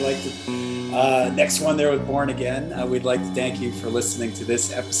one. We'd like to, next one there with Born Again. We'd like to thank you for listening to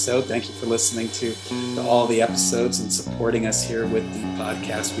this episode. Thank you for listening to all the episodes and supporting us here with the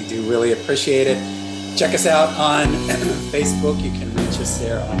podcast. We do really appreciate it. Check us out on Facebook. You can reach us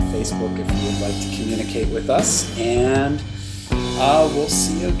there on Facebook if you would like to communicate with us. And we'll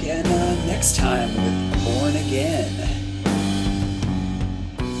see you again next time with Born Again.